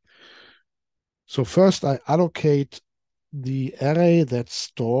increments? So first I allocate the array that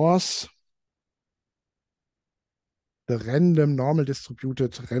stores the random normal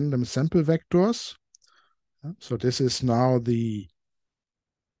distributed random sample vectors. So this is now the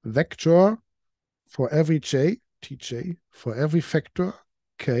vector for every j, tj, for every factor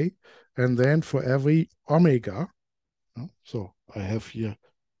k, and then for every omega. So I have here,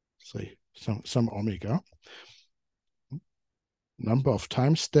 say, some omega. Number of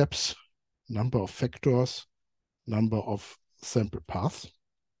time steps, number of factors, number of sample paths.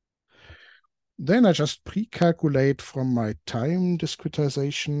 Then I just pre-calculate from my time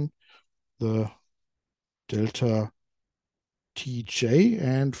discretization the delta tj,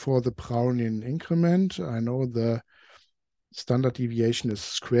 and for the Brownian increment, I know the standard deviation is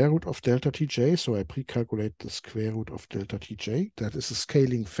square root of delta tj, so I pre-calculate the square root of delta tj. That is a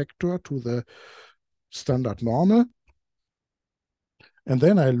scaling factor to the standard normal. And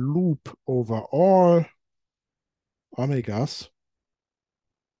then I loop over all omegas,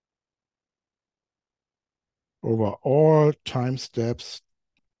 over all time steps,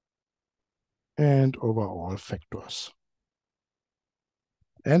 and over all factors.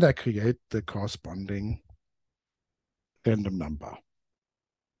 And I create the corresponding random number.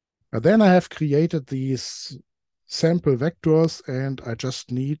 And then I have created these sample vectors and I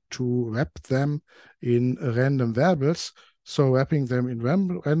just need to wrap them in random variables. So wrapping them in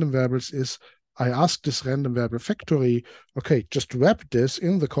random variables is I ask this random variable factory, okay, just wrap this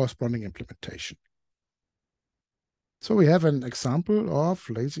in the corresponding implementation. So we have an example of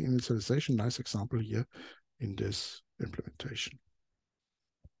lazy initialization, nice example here in this implementation.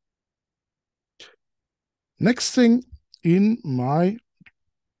 Next thing in my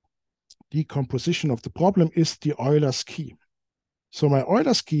decomposition of the problem is the Euler scheme. So my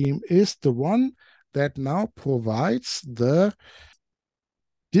Euler scheme is the one that now provides the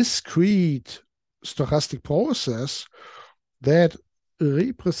discrete stochastic process that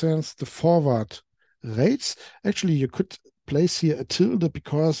represents the forward rates. Actually, you could place here a tilde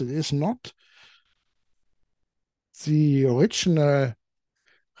because it is not the original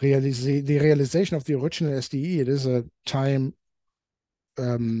the realization of the original SDE. It is a time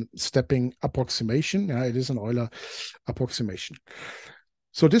stepping approximation. Yeah, it is an Euler approximation.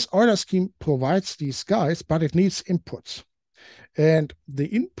 So this Euler scheme provides these guys, but it needs inputs. And the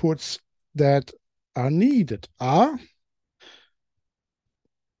inputs that are needed are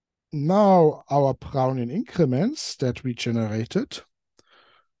now our Brownian increments that we generated.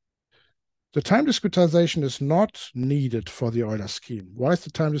 The time discretization is not needed for the Euler scheme. Why is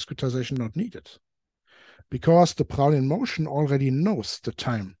the time discretization not needed? Because the Brownian motion already knows the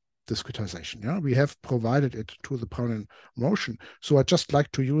time discretization. Yeah, we have provided it to the Brownian motion. So I just like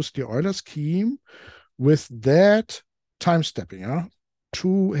to use the Euler scheme with that time stepping, yeah,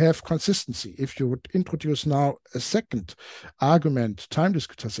 to have consistency. If you would introduce now a second argument, time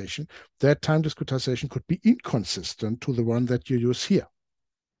discretization, that time discretization could be inconsistent to the one that you use here.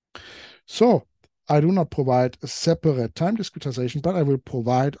 So I do not provide a separate time discretization, but I will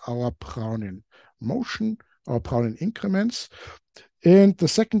provide our Brownian motion, our Brownian increments. And the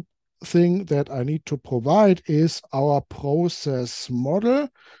second thing that I need to provide is our process model.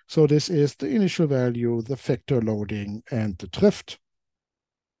 So this is the initial value, the factor loading, and the drift.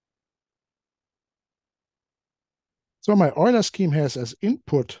 So my Euler scheme has as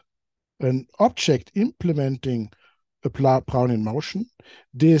input an object implementing a Brownian motion.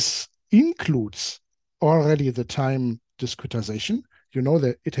 This includes already the time discretization. You know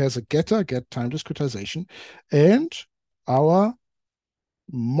that it has a getter, get time discretization, and our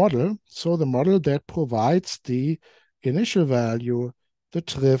model, so the model that provides the initial value, the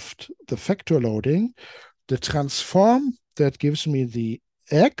drift, the factor loading, the transform that gives me the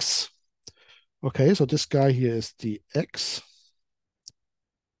x. Okay, so this guy here is the x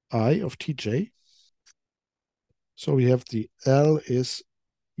I of tj. So we have the L is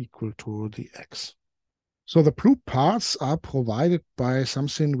equal to the x. So the blue parts are provided by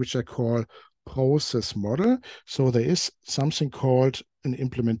something which I call process model. So there is something called an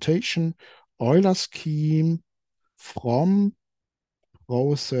implementation Euler scheme from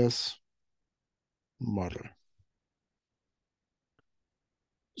process model.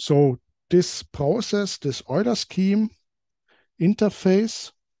 So this process, this Euler scheme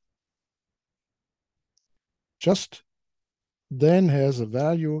interface just then has a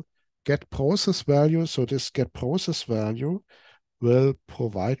value get process value. So this get process value will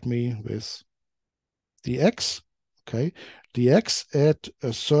provide me with the x, okay, the x at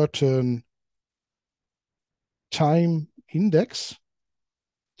a certain time index,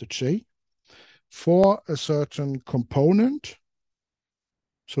 the j, for a certain component.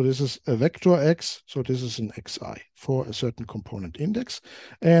 So this is a vector x, so this is an xi for a certain component index.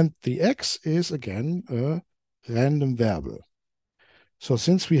 And the x is, again, a random variable. So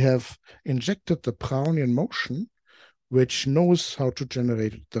since we have injected the Brownian motion, which knows how to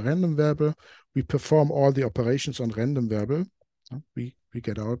generate the random variable, we perform all the operations on random variable. We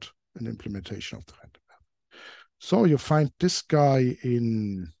get out an implementation of the random variable. So you find this guy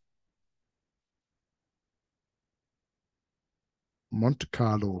in Monte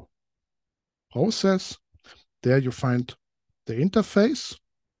Carlo process. There you find the interface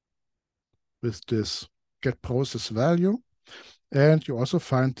with this get process value. And you also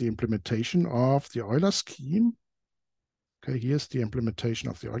find the implementation of the Euler scheme. Okay, here's the implementation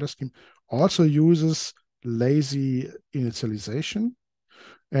of the Euler scheme. Also uses lazy initialization.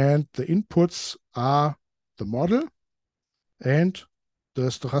 And the inputs are the model and the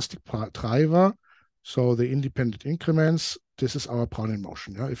stochastic driver. So the independent increments, this is our Brownian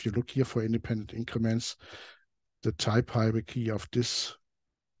motion. Yeah? If you look here for independent increments, the type hierarchy of this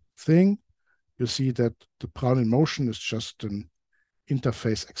thing, you see that the Brownian motion is just an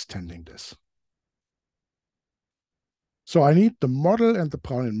interface extending this. So I need the model and the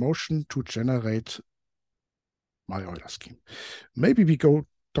Brownian motion to generate my Euler scheme. Maybe we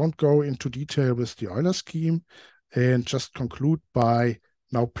don't go into detail with the Euler scheme and just conclude by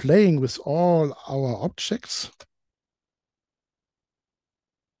now playing with all our objects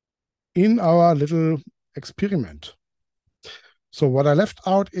in our little experiment. So what I left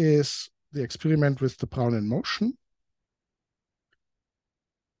out is the experiment with the Brownian motion.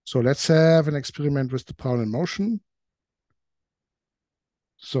 So let's have an experiment with the Brownian motion.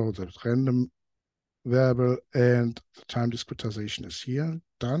 So the random variable and the time discretization is here,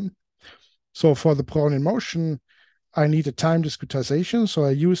 done. So for the Brownian motion, I need a time discretization. So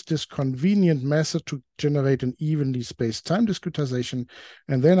I use this convenient method to generate an evenly spaced time discretization.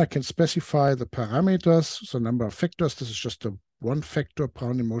 And then I can specify the parameters, so number of factors. This is just a one factor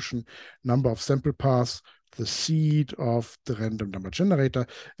Brownian motion, number of sample paths, the seed of the random number generator.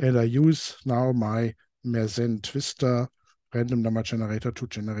 And I use now my Mersenne twister random number generator to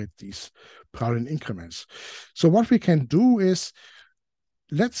generate these Brownian increments. So what we can do is,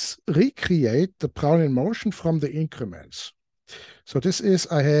 let's recreate the Brownian motion from the increments. So this is,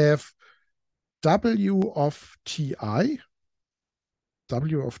 I have W of Ti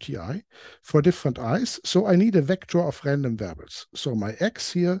for different i's. So I need a vector of random variables. So my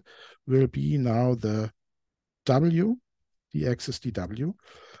x here will be now the W, the x is the W.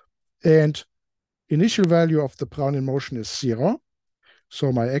 And initial value of the Brownian motion is 0.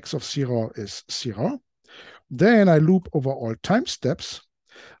 So my x of 0 is 0. Then I loop over all time steps.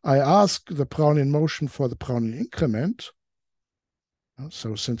 I ask the Brownian motion for the Brownian increment.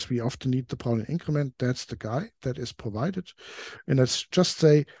 So since we often need the Brownian increment, that's the guy that is provided. And let's just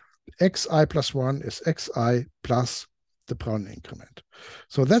say xi plus 1 is xi plus the Brownian increment.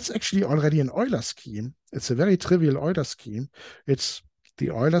 So that's actually already an Euler scheme. It's a very trivial Euler scheme. It's the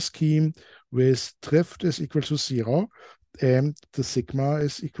Euler scheme with drift is equal to 0 and the sigma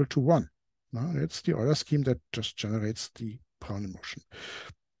is equal to 1. Now, it's the Euler scheme that just generates the Brownian motion.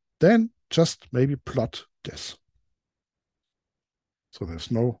 Then just maybe plot this. So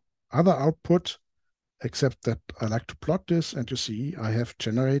there's no other output except that I like to plot this, and you see I have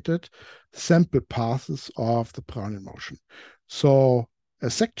generated sample paths of the Brownian motion. So a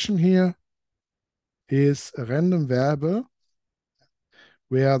section here is a random variable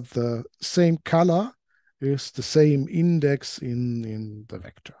where the same color is the same index in the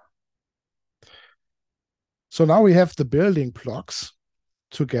vector. So now we have the building blocks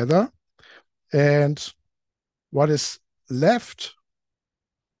together, and what is left,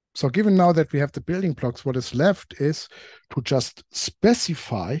 so given now that we have the building blocks, what is left is to just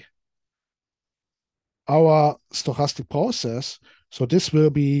specify our stochastic process. So this will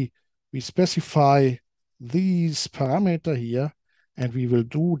be, we specify these parameter here, and we will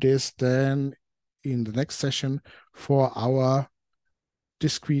do this then in the next session for our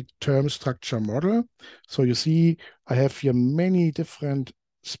discrete term structure model. So you see, I have here many different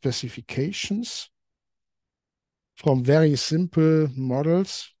specifications from very simple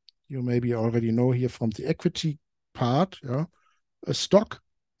models. You maybe already know here from the equity part, yeah, a stock,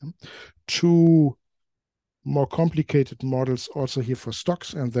 to more complicated models also here for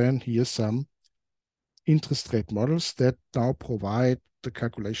stocks. And then here's some interest rate models that now provide the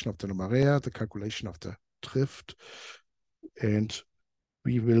calculation of the numeraire, the calculation of the drift. And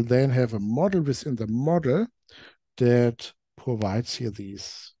we will then have a model within the model that provides here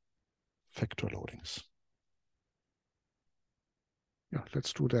these factor loadings. Yeah,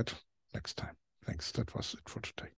 let's do that next time. Thanks. That was it for today.